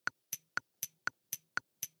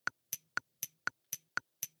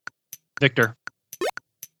 Victor.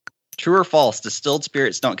 True or false, distilled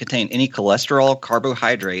spirits don't contain any cholesterol,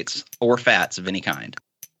 carbohydrates, or fats of any kind.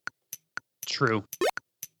 True.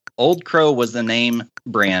 Old Crow was the name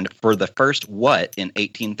brand for the first what in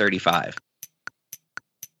 1835?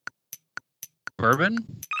 Bourbon.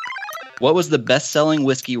 What was the best-selling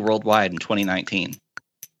whiskey worldwide in 2019?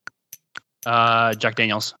 Jack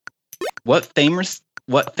Daniels. What famous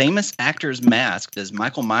actor's mask does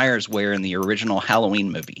Michael Myers wear in the original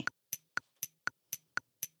Halloween movie?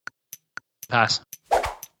 Pass.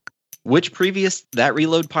 Which previous That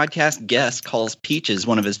Reload podcast guest calls peaches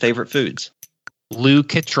one of his favorite foods? Lou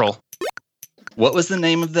Kittrell. What was the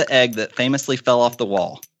name of the egg that famously fell off the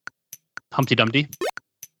wall? Humpty Dumpty.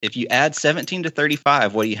 If you add 17 to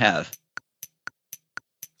 35, what do you have?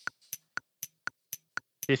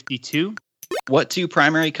 52. What two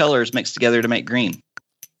primary colors mix together to make green?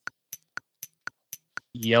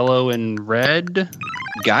 Yellow and red.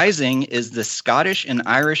 Guising is the Scottish and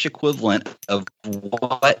Irish equivalent of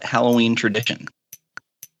what Halloween tradition?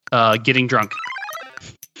 Getting drunk.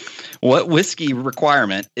 What whiskey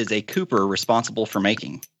requirement is a cooper responsible for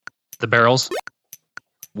making? The barrels.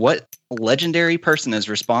 What legendary person is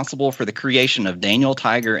responsible for the creation of Daniel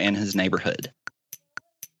Tiger and his neighborhood?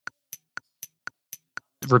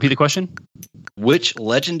 Repeat the question. Which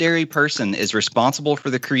legendary person is responsible for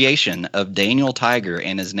the creation of Daniel Tiger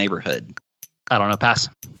and his neighborhood? I don't know. Pass.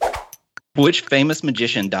 Which famous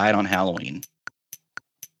magician died on Halloween?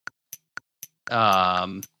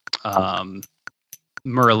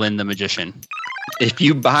 Merlin the Magician. If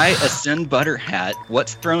you buy a Sin Butter hat,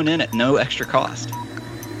 what's thrown in at no extra cost?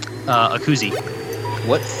 A koozie.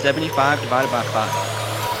 What's 75 divided by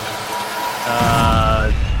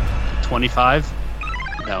 5? 25.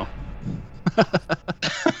 No.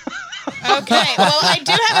 Okay. Well, I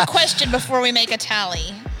do have a question before we make a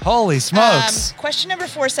tally. Holy smokes. Question number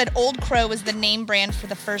 4 said Old Crow was the name brand for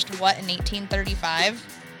the first what in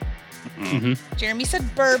 1835? Mm-hmm. Jeremy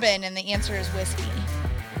said bourbon, and the answer is whiskey.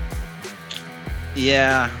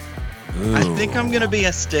 Yeah, I Ooh. think I'm going to be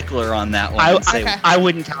a stickler on that one. I, and say Okay. I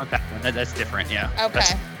wouldn't count that one. That's different. Yeah. Okay.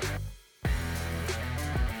 That's-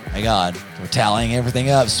 Hang on. We're tallying everything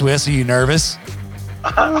up. Swiss, are you nervous?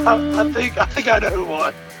 I think I know who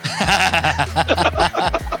won.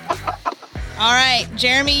 All right,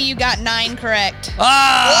 Jeremy, you got 9 correct.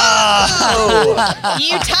 Ah!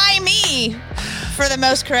 You tie me for the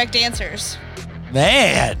most correct answers.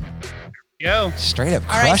 Man. Go. Straight up All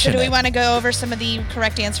right, so crushing do we it. want to go over some of the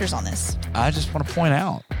correct answers on this? I just want to point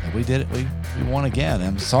out that we did it. We won again.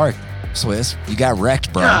 I'm sorry, Swiss. You got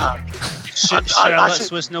wrecked, bro. Yeah. Should I I let should-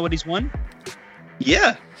 Swiss know what he's won?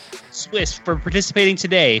 Yeah. Swiss, for participating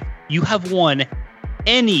today, you have won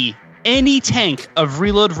any tank of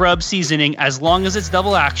Reload Rub seasoning as long as it's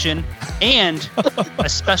double action and a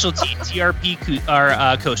specialty TRP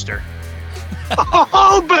coaster.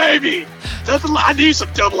 Oh, baby. I need some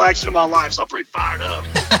double action in my life, so I'm pretty fired up.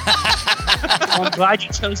 I'm glad you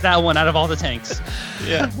chose that one out of all the tanks.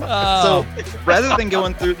 Yeah. Oh. So rather than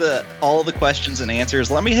going through all the questions and answers,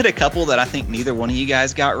 let me hit a couple that I think neither one of you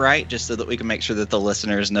guys got right, just so that we can make sure that the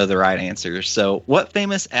listeners know the right answers. So, what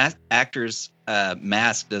famous actor's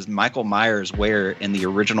mask does Michael Myers wear in the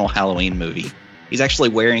original Halloween movie? He's actually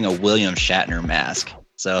wearing a William Shatner mask.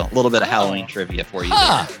 So, a little bit of Halloween trivia for you.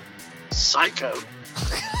 Huh. Psycho.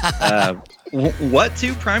 What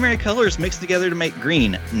two primary colors mix together to make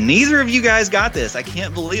green? Neither of you guys got this. I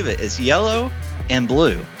can't believe it. It's yellow and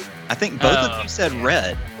blue. I think both of you said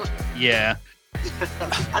red. Yeah.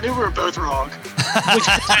 I knew we were both wrong. Which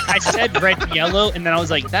I said red and yellow, and then I was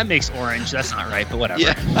like, that makes orange. That's not right, but whatever.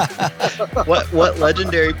 Yeah. What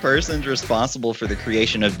legendary person's responsible for the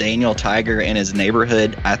creation of Daniel Tiger and his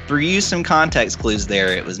neighborhood? I threw you some context clues there.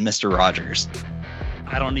 It was Mr. Rogers.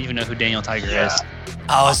 I don't even know who Daniel Tiger is.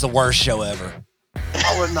 Oh, it's the worst show ever.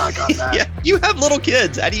 I would not got that. Yeah, you have little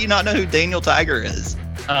kids. How do you not know who Daniel Tiger is?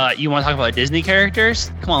 You want to talk about Disney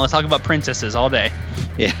characters? Come on, let's talk about princesses all day.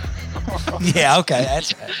 Yeah. Yeah, okay.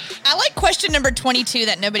 That's I like question number 22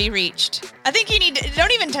 that nobody reached. I think you need to,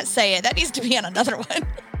 don't even say it. That needs to be on another one.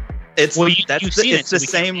 It's Well, you've seen it's it, the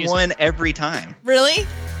so we can't same use one every time. Really?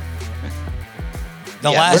 the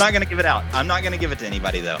We're last. not going to give it out. I'm not going to give it to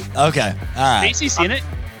anybody, though. Okay, all right. Stacey seen it?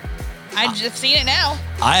 I just seen it now.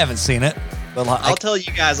 I haven't seen it, but I'll tell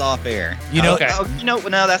you guys off air. You know- Okay. No,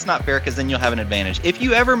 that's not fair because then you'll have an advantage. If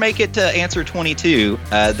you ever make it to answer 22, the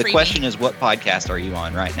Freebie. question is, what podcast are you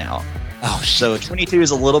on right now? oh shit. So 22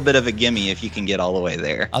 is a little bit of a gimme if you can get all the way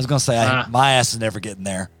there. I was gonna say my ass is never getting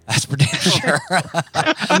there. That's for damn sure.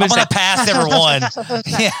 I'm gonna gonna pass everyone.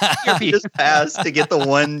 Yeah. Just pass to get the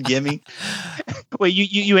one gimme. Wait,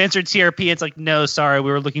 you answered TRP. It's like, no, sorry,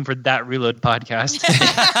 we were looking for that Reload podcast.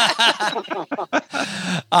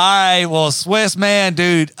 All right. Well, Swiss man,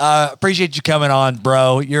 dude, appreciate you coming on,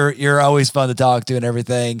 bro. You're always fun to talk to and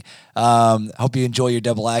everything. Hope you enjoy your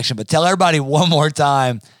double action. But tell everybody one more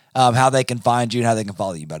time how they can find you and how they can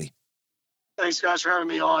follow you, buddy. Thanks, guys, for having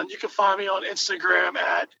me on. You can find me on Instagram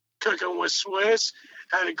at Cooking with Swiss.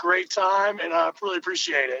 Had a great time, and I really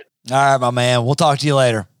appreciate it. All right, my man. We'll talk to you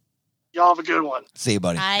later. Y'all have a good one. See you,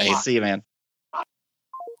 buddy. Hey, see you, man.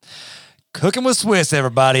 Cooking with Swiss,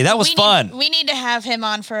 everybody. That was fun. We need to have him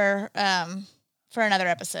on for another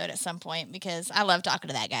episode at some point because I love talking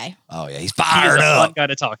to that guy. Oh yeah, he's He's fired a up. fun guy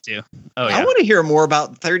to talk to. Oh I yeah. want to hear more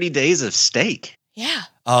about 30 Days of Steak. Yeah.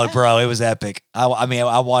 Oh, bro, it was epic. I mean,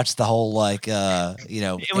 I watched the whole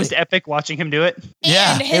It was epic watching him do it.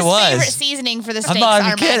 Yeah, And his it was. favorite seasoning for the I'm steaks not are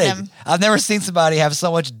even kidding. Magnum. I've never seen somebody have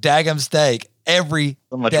so much daggum steak every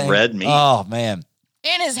So much dang- red meat. Oh man,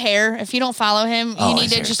 And his hair. If you don't follow him, Oh, you need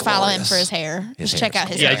his to hair's just follow him glorious. for his hair. His Just check hair's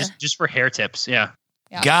out his Yeah, hair. just for hair tips. Yeah.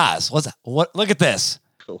 Yeah. guys, what? Look at this.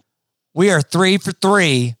 Cool. We are 3 for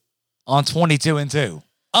 3 on 22 and 2,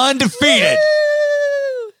 undefeated.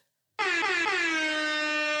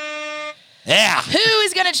 Yeah, Who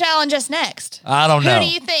is going to challenge us next? I don't know. Who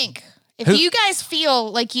do you think? If Who- you guys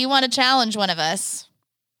feel like you want to challenge one of us,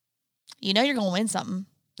 you know you're going to win something.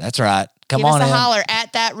 That's right. Come Give on us a in. holler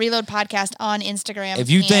at that Reload Podcast on Instagram. If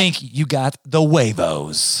you And think you got the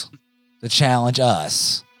huevos to challenge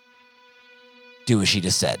us, do as she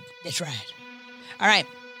just said. That's right. All right.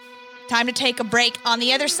 Time to take a break. On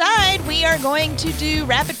the other side, we are going to do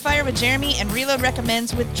Rapid Fire with Jeremy and Reload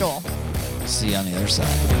Recommends with Joel. See you on the other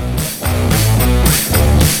side.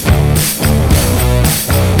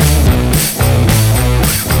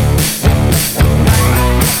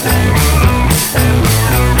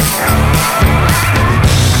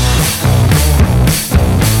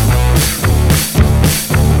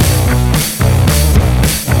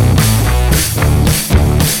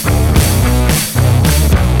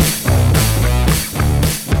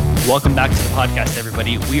 Welcome back to the podcast,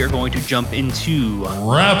 everybody. We are going to jump into.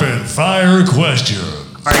 Rapid fire question.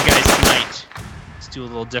 All right, guys. Tonight, let's do a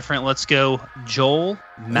little different. Let's go. Joel,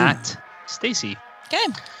 Matt, Stacy. Okay.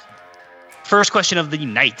 First question of the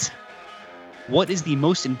night. What is the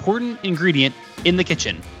most important ingredient in the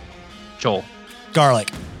kitchen? Joel, Garlic.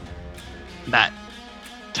 Matt,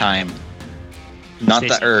 Time. Not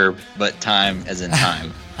Stacey. the herb, but time as in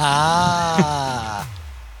time. Ah,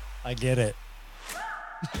 I get it.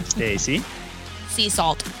 Stacy, Sea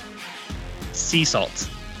salt. sea salt.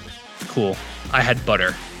 Cool. I had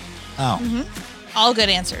butter. Oh, All good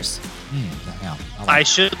answers. yeah. I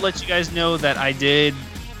should let you guys know that I did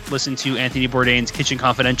listen to Anthony Bourdain's Kitchen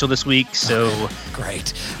Confidential this week, so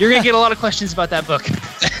Great. you're going to get a lot of questions about that book.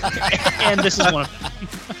 And this is one of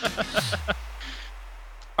them.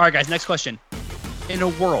 All right, guys, next question. In a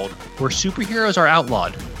world where superheroes are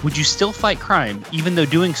outlawed, would you still fight crime even though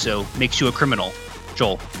doing so makes you a criminal?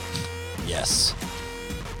 Joel, Yes.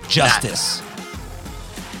 Justice.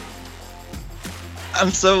 I'm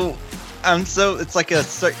so. It's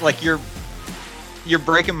like you're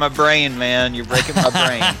breaking my brain, man. You're breaking my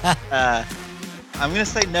brain. I'm gonna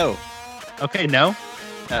say no. Okay, no.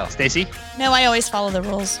 No. Stacy? No, I always follow the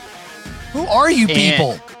rules. Who are you And-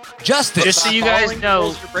 people? Justice. Just so By you guys following the know-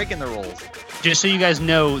 rules, you're breaking the rules. Just so you guys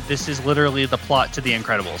know, this is literally the plot to The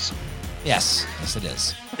Incredibles. Yes. Yes, it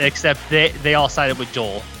is. Except they all sided with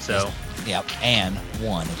Joel. So, Yep. And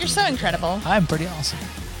one. You're so incredible. I'm pretty awesome.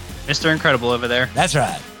 Mr. Incredible over there. That's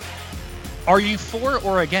right. Are you for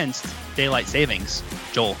or against daylight savings,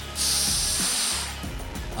 Joel?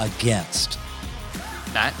 Against.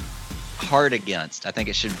 Matt? Hard against. I think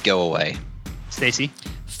it should go away. Stacy?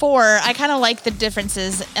 4, I kind of like the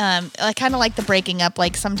differences. I kind of like the breaking up.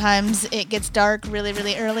 Like sometimes it gets dark really,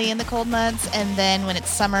 really early in the cold months, and then when it's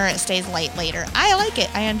summer, it stays light later. I like it.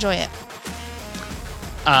 I enjoy it.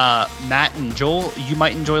 Matt and Joel, you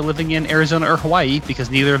might enjoy living in Arizona or Hawaii because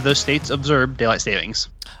neither of those states observe daylight savings.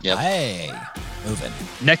 Yep. Hey. Moving.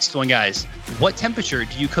 Next one, guys. What temperature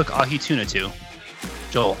do you cook ahi tuna to?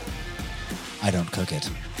 Joel. I don't cook it.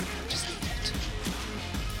 Just eat it.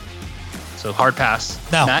 So hard pass.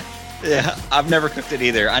 No. Matt? Yeah, I've never cooked it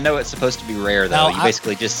either. I know it's supposed to be rare though. No, You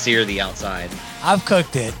basically just sear the outside. I've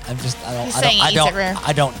cooked it. I He's saying he eats it rare.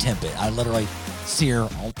 don't temp it. I literally sear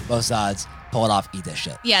on both sides, pull it off, eat that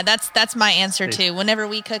shit. Yeah, that's my answer too. Whenever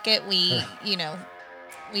we cook it, we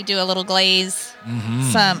do a little glaze,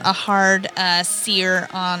 a hard sear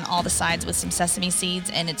on all the sides with some sesame seeds,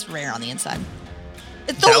 and it's rare on the inside.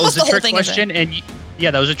 It's That was the a whole trick thing is question,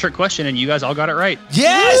 that was a trick question, and you guys all got it right.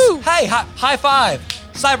 Yes. Woo! Hey, high five.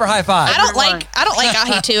 Cyber high five. I don't like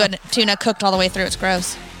ahi tuna cooked all the way through. It's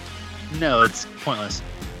gross. No, it's pointless.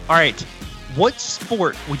 All right. What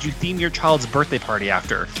sport would you theme your child's birthday party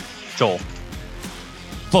after? Joel.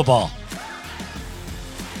 Football.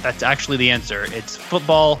 That's actually the answer. It's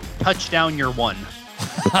football. Touchdown, you're one.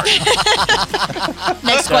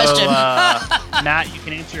 Next So, question. Matt, you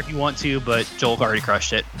can answer if you want to, but Joel already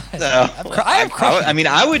crushed it. I mean,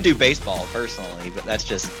 I would do baseball personally, but that's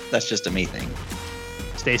just a me thing.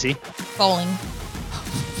 Stacy, Bowling.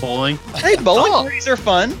 bowling. Hey, bowling Oh. parties are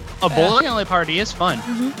fun. A bowling alley party is fun.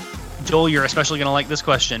 Joel, you're especially going to like this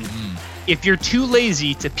question. If you're too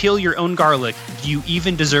lazy to peel your own garlic, do you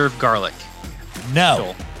even deserve garlic? No.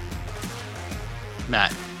 Joel.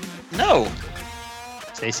 Matt. No.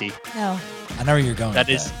 Stacy. No. I know where you're going. That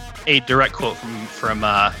with is a direct quote from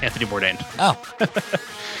Anthony Bourdain. Oh.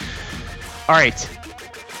 All right.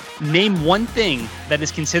 Name one thing that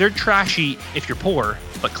is considered trashy if you're poor,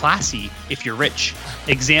 but classy if you're rich.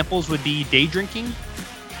 Examples would be day drinking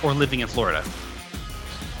or living in Florida.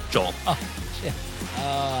 Joel. Oh, shit.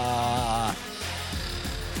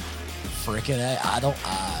 Freaking A. I don't.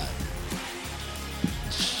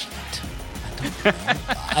 Shit.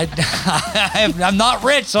 I don't know. I'm not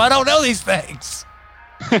rich, so I don't know these things.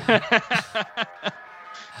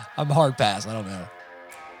 I'm hard pass. I don't know.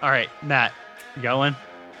 All right, Matt, you got one?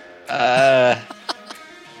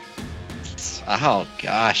 Oh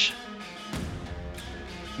gosh.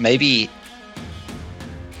 Maybe.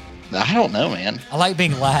 I don't know, man. I like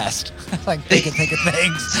being last. I like thinking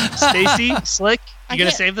things. Stacy, Slick, I you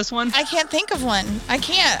gonna can't- save this one? I can't think of one. I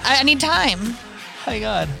can't. I need time. Hang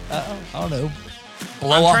on. I don't know. I'm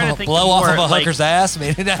Blow trying to off think blow of off of more, a hooker's ass. I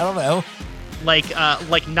mean, I don't know.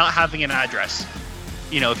 Like not having an address.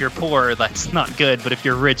 You know, if you're poor, that's not good. But if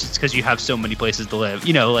you're rich, it's because you have so many places to live.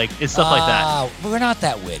 You know, like it's stuff like that. We're not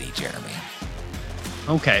that witty, Jeremy.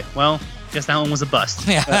 Okay, well, guess that one was a bust.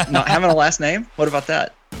 Yeah. Not having a last name? What about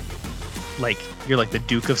that? Like you're like the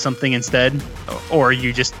Duke of something instead, or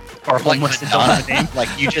you just are Like homeless and don't have a name. Like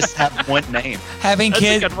you just have one name. having That's a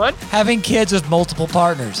kids, good one. having kids with multiple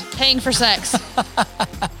partners. Paying for sex.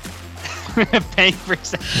 Paying for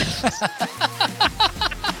sex.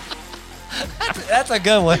 That's a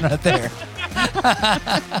good one right there.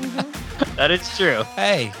 That is true.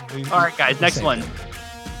 Hey. All right, guys, we next saved one. it.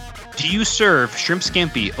 Do you serve shrimp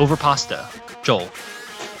scampi over pasta? Joel.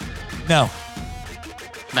 No.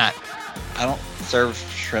 Matt. I don't serve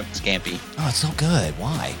shrimp scampi. Oh, it's so good.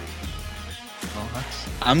 Why? Well, that's...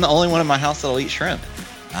 I'm the only one in my house that'll eat shrimp.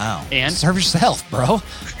 Oh. And? Serve yourself, bro.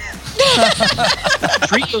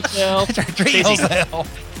 Treat yourself. Treat Stacey. yourself.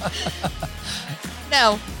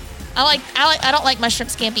 No. I don't like my shrimp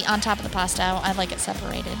scampi on top of the pasta. I like it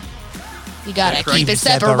separated. You gotta Correct. keep it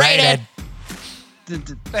separated.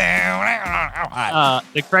 The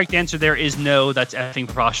correct answer there is no. That's effing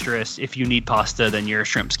preposterous. If you need pasta, then your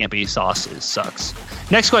shrimp scampi sauce sucks.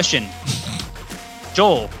 Next question.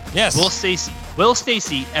 Joel. Yes. Will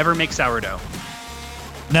Stacy ever make sourdough?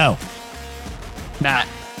 No. Matt.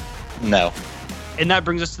 No. And that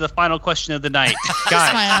brings us to the final question of the night. Kiss my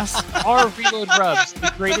Guys, ass. are Reload Rubs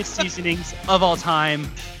the greatest seasonings of all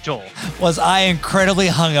time? Joel. Was I incredibly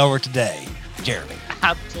hungover today, Jeremy?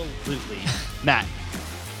 Absolutely. Matt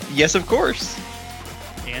Yes, of course.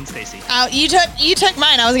 and Stacy. Oh, you took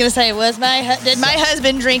mine. I was gonna say, did my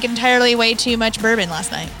husband drink entirely way too much bourbon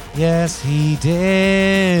last night? Yes, he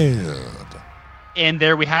did. And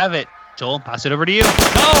there we have it. Joel, pass it over to you.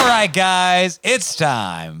 All right, guys, it's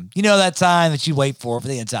time. You know that time that you wait for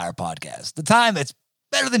the entire podcast. The time that's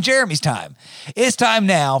better than Jeremy's time. It's time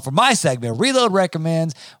now for my segment, Reload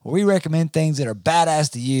Recommends, where we recommend things that are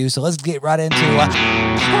badass to you. So let's get right into Reload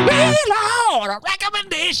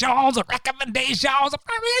Recommendations.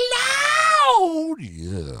 Reload.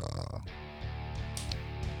 Yeah.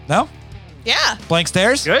 No? Yeah. Blank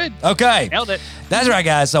stares? Good. Okay. Nailed it. That's right,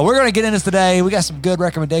 guys. So we're going to get into this today. We got some good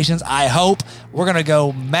recommendations, I hope. We're going to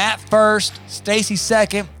go Matt first, Stacy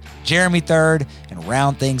second, Jeremy third, and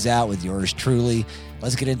round things out with yours truly.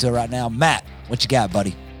 Let's get into it right now. Matt, what you got,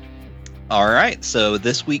 buddy? All right. So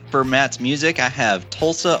this week for Matt's music, I have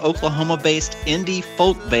Tulsa, Oklahoma-based indie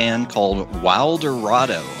folk band called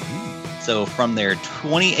Wildorado. So from their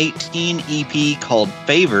 2018 EP called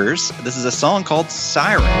Favors, this is a song called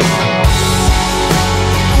Siren.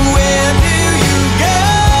 Where do you go?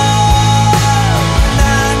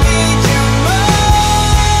 I need you most.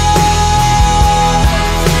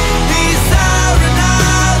 These siren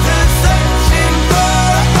eyes are searching for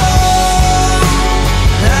a home.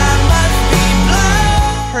 I must be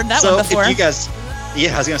blind. Heard that So one before. if you guys,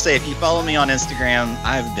 I was gonna say, if you follow me on Instagram,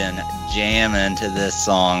 I've been jamming to this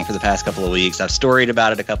song for the past couple of weeks. I've storied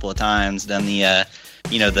about it a couple of times, done the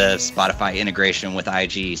the Spotify integration with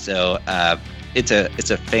IG. So it's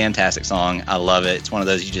a fantastic song. I love it. It's one of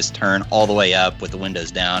those you just turn all the way up with the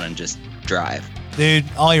windows down and just drive. Dude,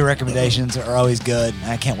 all your recommendations are always good.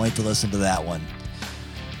 I can't wait to listen to that one.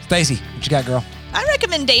 Stacy, what you got, girl? My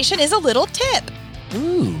recommendation is a little tip.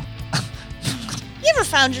 Ooh. You ever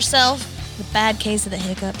found yourself with a bad case of the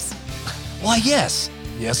hiccups? Why, yes.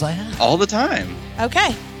 Yes, I have. All the time.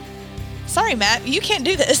 Okay. Sorry, Matt. You can't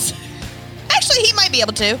do this. Actually, he might be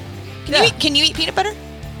able to. Can you eat peanut butter?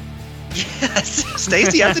 Yes,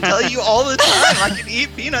 Stacy, I have to tell you all the time. I can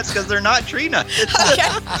eat peanuts because they're not tree nuts. Okay.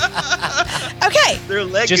 Okay. They're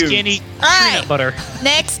legumes. Just can't eat All right. peanut butter.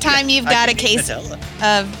 Next time you've I got a can eat case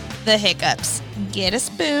Nutella. of the hiccups, get a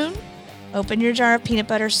spoon, open your jar of peanut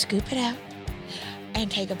butter, scoop it out,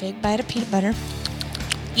 and take a big bite of peanut butter.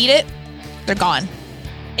 Eat it. They're gone.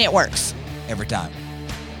 It works. Every time.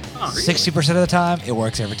 Oh, really? 60% of the time, it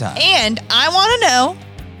works every time. And I want to know,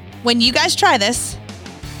 when you guys try this,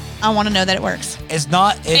 I want to know that it works. It's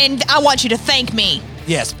not... And I want you to thank me.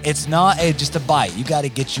 Yes, it's not just a bite. You got to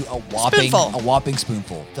get you a whopping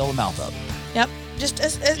spoonful. Fill the mouth up. Yep. Just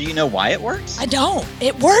as Do you know why it works? I don't.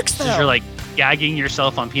 It works though. Because you're like gagging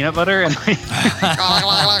yourself on peanut butter and like,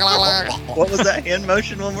 What was that hand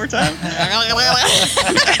motion one more time?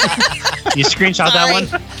 you screenshot that one.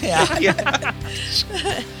 Yeah.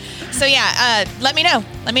 So yeah, let me know.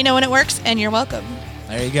 Let me know when it works, and you're welcome.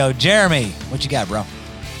 There you go. Jeremy, what you got, bro?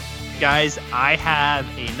 Guys, I have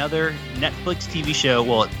another Netflix TV show.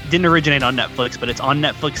 Well, it didn't originate on Netflix, but it's on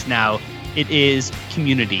Netflix now. It is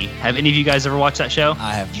Community. Have any of you guys ever watched that show?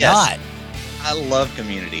 I have Yes. not. I love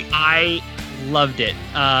Community. I loved it.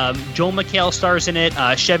 Joel McHale stars in it.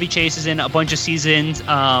 Chevy Chase is in a bunch of seasons.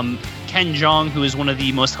 Ken Jeong, who is one of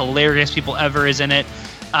the most hilarious people ever, is in it.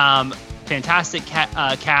 Fantastic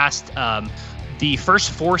cast. The first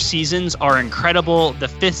 4 seasons are incredible. The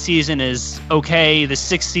 5th season is okay. The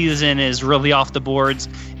 6th season is really off the boards.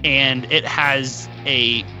 And it has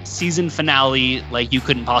a season finale like you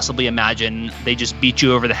couldn't possibly imagine. They just beat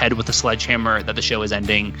you over the head with a sledgehammer that the show is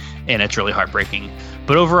ending, and it's really heartbreaking.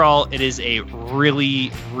 But overall, it is a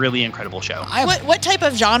really, really incredible show. What type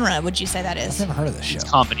of genre would you say that I've is? never heard of this show. It's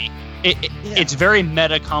comedy. It's very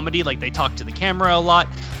meta comedy. Like, they talk to the camera a lot.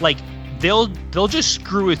 Like, they'll just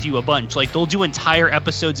screw with you a bunch. Like, they'll do entire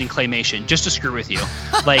episodes in claymation just to screw with you.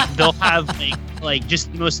 Like, they'll have like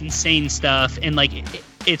just the most insane stuff, and like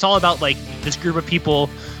it's all about like this group of people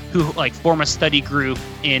who like form a study group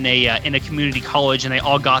in a community college, and they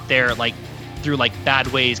all got there like through like bad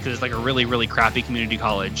ways because it's like a really, really crappy community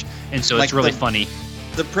college, and so it's Like really the- funny.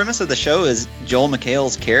 The premise of the show is Joel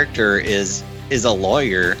McHale's character is a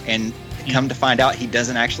lawyer, and come to find out he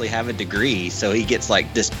doesn't actually have a degree, so he gets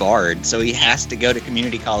like disbarred. So he has to go to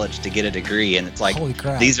community college to get a degree, and it's like Holy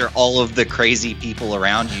crap. these are all of the crazy people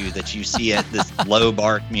around you that you see at this low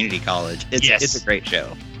bar community college. It's a great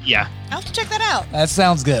show. Yeah. I'll have to check that out. That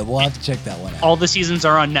sounds good. We'll have to check that one out. All the seasons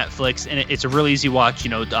are on Netflix, and it's a really easy watch.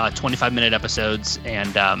 25-minute episodes,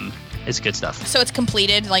 and it's good stuff. So it's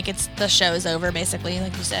completed, like it's the show's over, basically,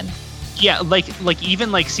 like you said. Yeah, like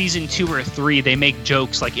even like season 2 or 3, they make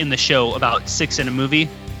jokes like in the show about 6 in a movie,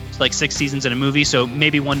 it's like 6 seasons in a movie. So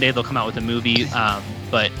maybe one day they'll come out with a movie.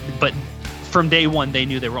 But from day one, they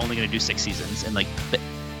knew they were only going to do 6 seasons, and like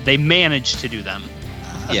they managed to do them.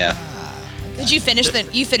 Yeah. Did you finish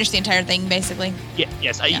you finished the entire thing, basically? Yeah.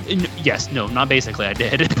 Yes. Yes. No. Not basically. I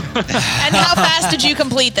did. And how fast did you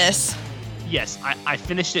complete this? Yes. I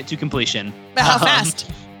finished it to completion. But how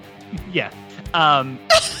fast? Yeah.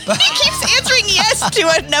 He keeps answering yes to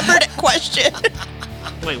a numbered question.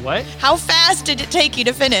 Wait. What? How fast did it take you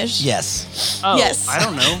to finish? Yes. Oh, Yes. I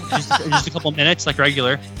don't know. Just a couple minutes, like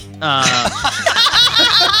regular. I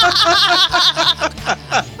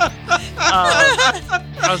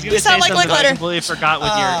was You gonna say sound like something, but I Linkletter. completely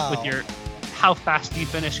forgot with your how fast do you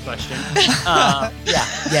finish question. Yeah.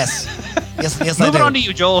 Yes. Yes, I Moving do. on to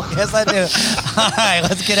you, Joel. Yes, I do. All right,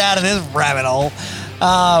 let's get out of this rabbit hole.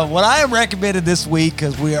 What I am recommended this week,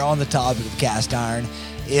 because we are on the topic of cast iron,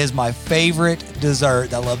 is my favorite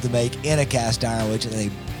dessert that I love to make in a cast iron, which is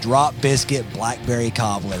a drop biscuit blackberry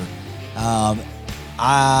cobbler.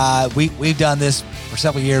 We've done this for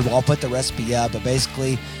several years. I'll put the recipe up, but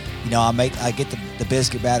basically, I get the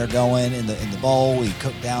biscuit batter going in the bowl. We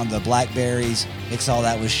cook down the blackberries, mix all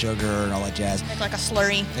that with sugar and all that jazz. Make like a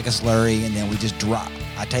slurry. Make a slurry, and then we just drop.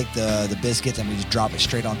 I take the biscuits and we just drop it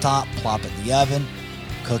straight on top, plop it in the oven,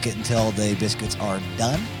 cook it until the biscuits are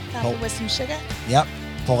done. Top it with some sugar. Yep.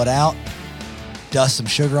 Pull it out, dust some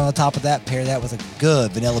sugar on the top of that, pair that with a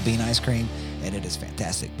good vanilla bean ice cream, and it is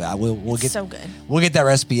fantastic. But we'll get So good. We'll get that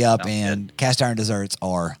recipe up, Sounds and cast iron desserts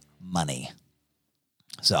are money.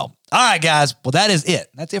 So, all right, guys. Well, that is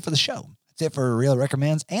it. That's it for the show. That's it for Real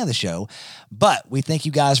Recommends and the show. But we thank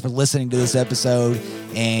you guys for listening to this episode,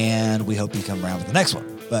 and we hope you come around for the next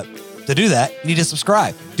one. But to do that, you need to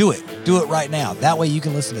subscribe. Do it. Do it right now. That way you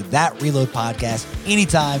can listen to that Reload podcast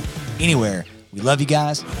anytime, anywhere. We love you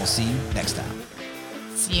guys. We'll see you next time.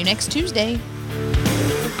 See you next Tuesday.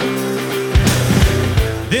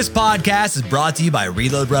 This podcast is brought to you by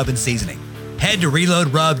Reload Rub and Seasoning. Head to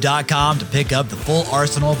reloadrub.com to pick up the full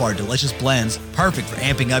arsenal of our delicious blends, perfect for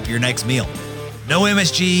amping up your next meal. No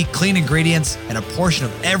MSG, clean ingredients, and a portion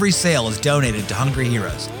of every sale is donated to Hungry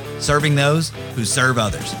Heroes, serving those who serve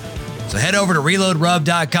others. So head over to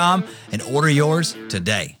reloadrub.com and order yours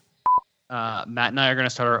today. Matt and I are going to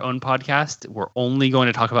start our own podcast. We're only going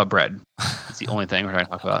to talk about bread. It's the only thing we're going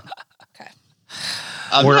to talk about. Okay.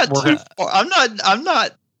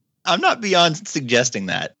 I'm not beyond suggesting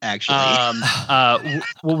that, actually.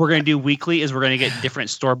 What we're going to do weekly is we're going to get different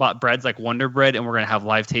store-bought breads like Wonder Bread, and we're going to have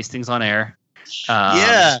live tastings on air.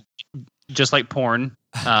 Yeah. Just like porn.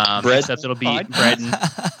 Bread except it'll be pod?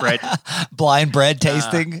 bread. Blind bread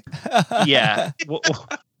tasting. Yeah.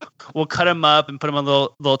 We'll cut them up and put them on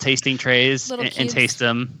little tasting trays Little and cubes. taste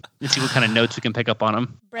them and see what kind of notes we can pick up on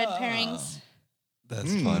them. Bread pairings. That's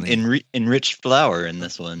Enriched flour in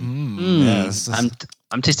this one. Yes.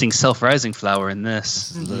 I'm tasting self-rising flour in this.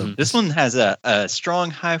 This one has a strong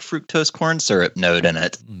high fructose corn syrup note in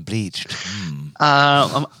it. Bleached.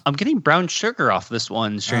 I'm getting brown sugar off this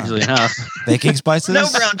one, strangely enough. Baking spices? No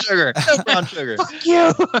brown sugar. No brown sugar.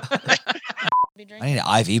 You. I need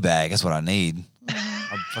an IV bag. That's what I need.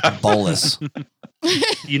 A fucking bolus.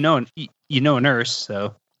 you know a nurse,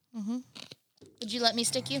 so Mm-hmm. Would you let me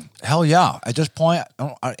stick you? Hell yeah. At this point,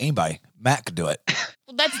 anybody. Matt could do it.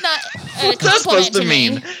 Well, that's not a What's that compliment supposed to me.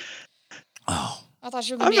 mean? Oh. I thought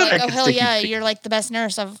you were going to I'm be not like, oh, gonna hell stick you yeah, stick. you're like the best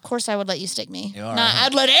nurse. Of course I would let you stick me. You are, Nah, huh?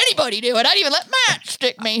 I'd let anybody do it. I'd even let Matt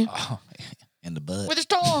stick me In the butt. with his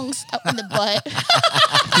tongs up in the butt.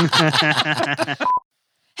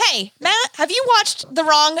 Hey, Matt, have you watched The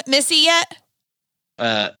Wrong Missy yet?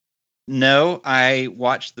 No, I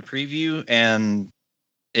watched the preview and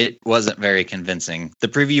it wasn't very convincing. The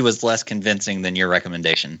preview was less convincing than your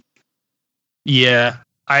recommendation. yeah.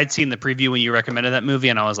 I had seen the preview when you recommended that movie,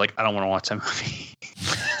 and I was like, I don't want to watch that movie.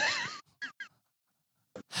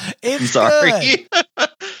 It's I'm sorry. good.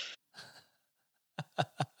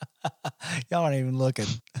 Y'all aren't even looking.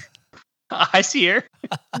 I see her.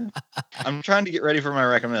 I'm trying to get ready for my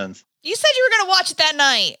recommends. You said you were going to watch it that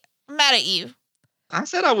night. I'm mad at you. I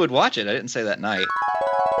said I would watch it. I didn't say that night.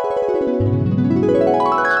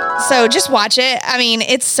 So just watch it. I mean,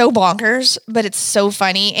 it's so bonkers, but it's so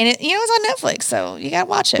funny. And it's on Netflix, so you got to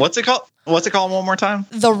watch it. What's it called? What's it called one more time?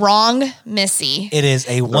 The Wrong Missy. It is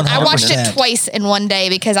a 100%. I watched it twice in one day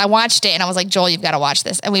because I watched it and I was like, Joel, you've got to watch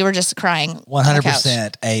this. And we were just crying. on the couch.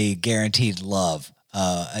 100% a guaranteed love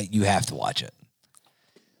You have to watch it.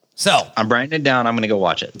 So, I'm writing it down. I'm going to go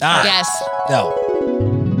watch it. all right. Yes. No.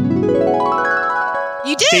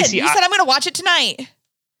 You did. Stacey, you said I'm going to watch it tonight.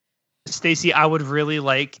 Stacey, I would really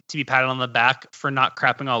like to be patted on the back for not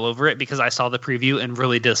crapping all over it because I saw the preview and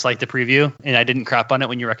really disliked the preview, and I didn't crap on it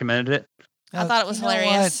when you recommended it. I thought it was You know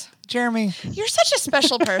hilarious. what? Jeremy. You're such a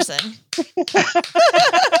special person. Give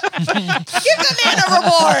the man a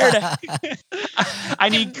reward. I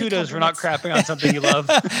need kudos for not crapping on something you love.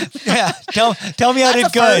 Yeah. Tell me I That's did a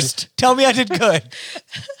good. first. Tell me I did good.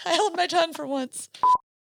 I held my tongue for once.